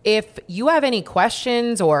listening, if you have any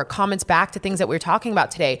questions or comments back to things that we're talking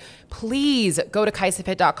about today, please go to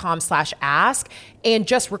kaisafit.com/ask and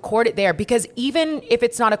just record it there. Because even if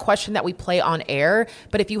it's not a question that we play on air,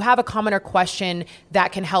 but if you have a comment or question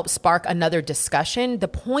that can help spark another discussion, the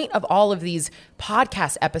point of all of these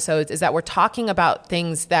podcast episodes is that we're talking about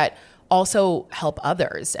things that also help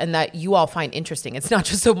others and that you all find interesting. It's not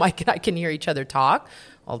just so Mike and I can hear each other talk,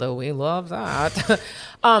 although we love that.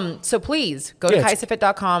 So please go to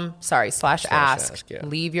kaisafit.com/ask.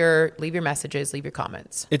 Leave your messages, leave your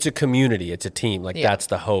comments. It's a community. It's a team. Like that's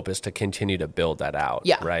the hope, is to continue to build that out.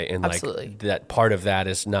 Yeah, right. And absolutely. Like that part of that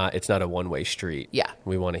is it's not a one-way street. Yeah.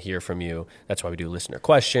 We want to hear from you. That's why we do listener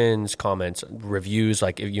questions, comments, reviews.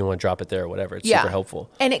 Like if you want to drop it there or whatever, it's super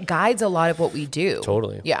helpful. And it guides a lot of what we do.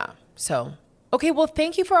 Totally. Yeah. So, okay, well,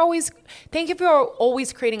 thank you for always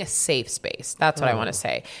creating a safe space. That's what I want to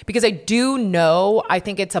say. Because I do know, I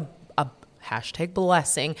think it's a hashtag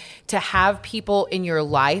blessing to have people in your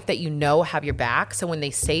life that you know have your back. So when they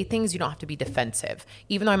say things, you don't have to be defensive.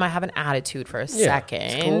 Even though I might have an attitude for a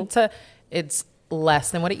second, it's less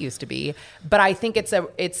than what it used to be. But I think it's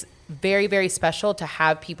very, very special to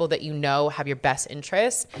have people that you know have your best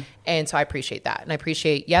interests. And so I appreciate that. And I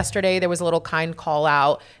appreciate yesterday there was a little kind call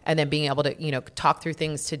out, and then being able to, you know, talk through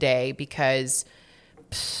things today, because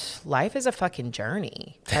life is a fucking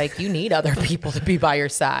journey. Like you need other people to be by your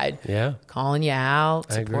side. Yeah. Calling you out,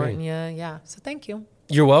 supporting you. Yeah. So thank you.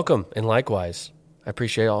 You're welcome. And likewise, I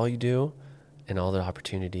appreciate all you do and all the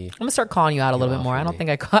opportunity. I'm gonna start calling you out a little bit more. I don't think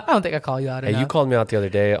I call you out enough. You called me out the other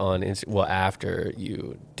day on after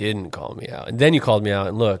you didn't call me out, and then you called me out.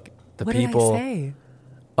 And look, what people. Did I say?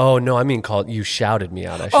 Oh no, I mean you shouted me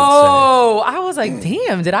out. I should say. I was like,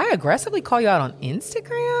 damn, did I aggressively call you out on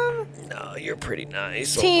Instagram? No, you're pretty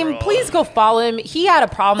nice. Team, overall. Please go follow him. He had a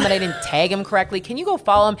problem that I didn't tag him correctly. Can you go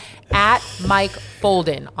follow him at Mike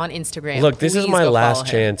Folden on Instagram? Look, this is my last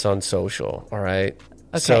chance on social. All right.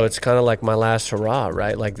 So it's kind of like my last hurrah,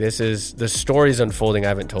 right? Like this is, the story's unfolding. I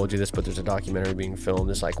haven't told you this, but there's a documentary being filmed.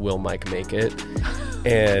 It's like, will Mike make it?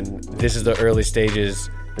 And this is the early stages.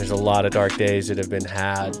 There's a lot of dark days that have been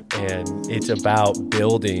had, and it's about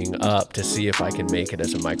building up to see if I can make it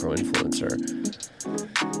as a micro-influencer.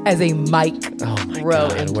 As a micro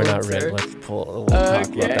influencer. We're not ready. We'll talk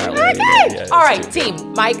about that later. Yeah, all right,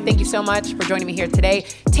 team. Mike, thank you so much for joining me here today.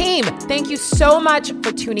 Team, thank you so much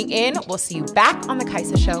for tuning in. We'll see you back on The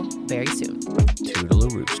Kaisa Show very soon. Toodaloo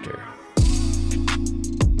rooster.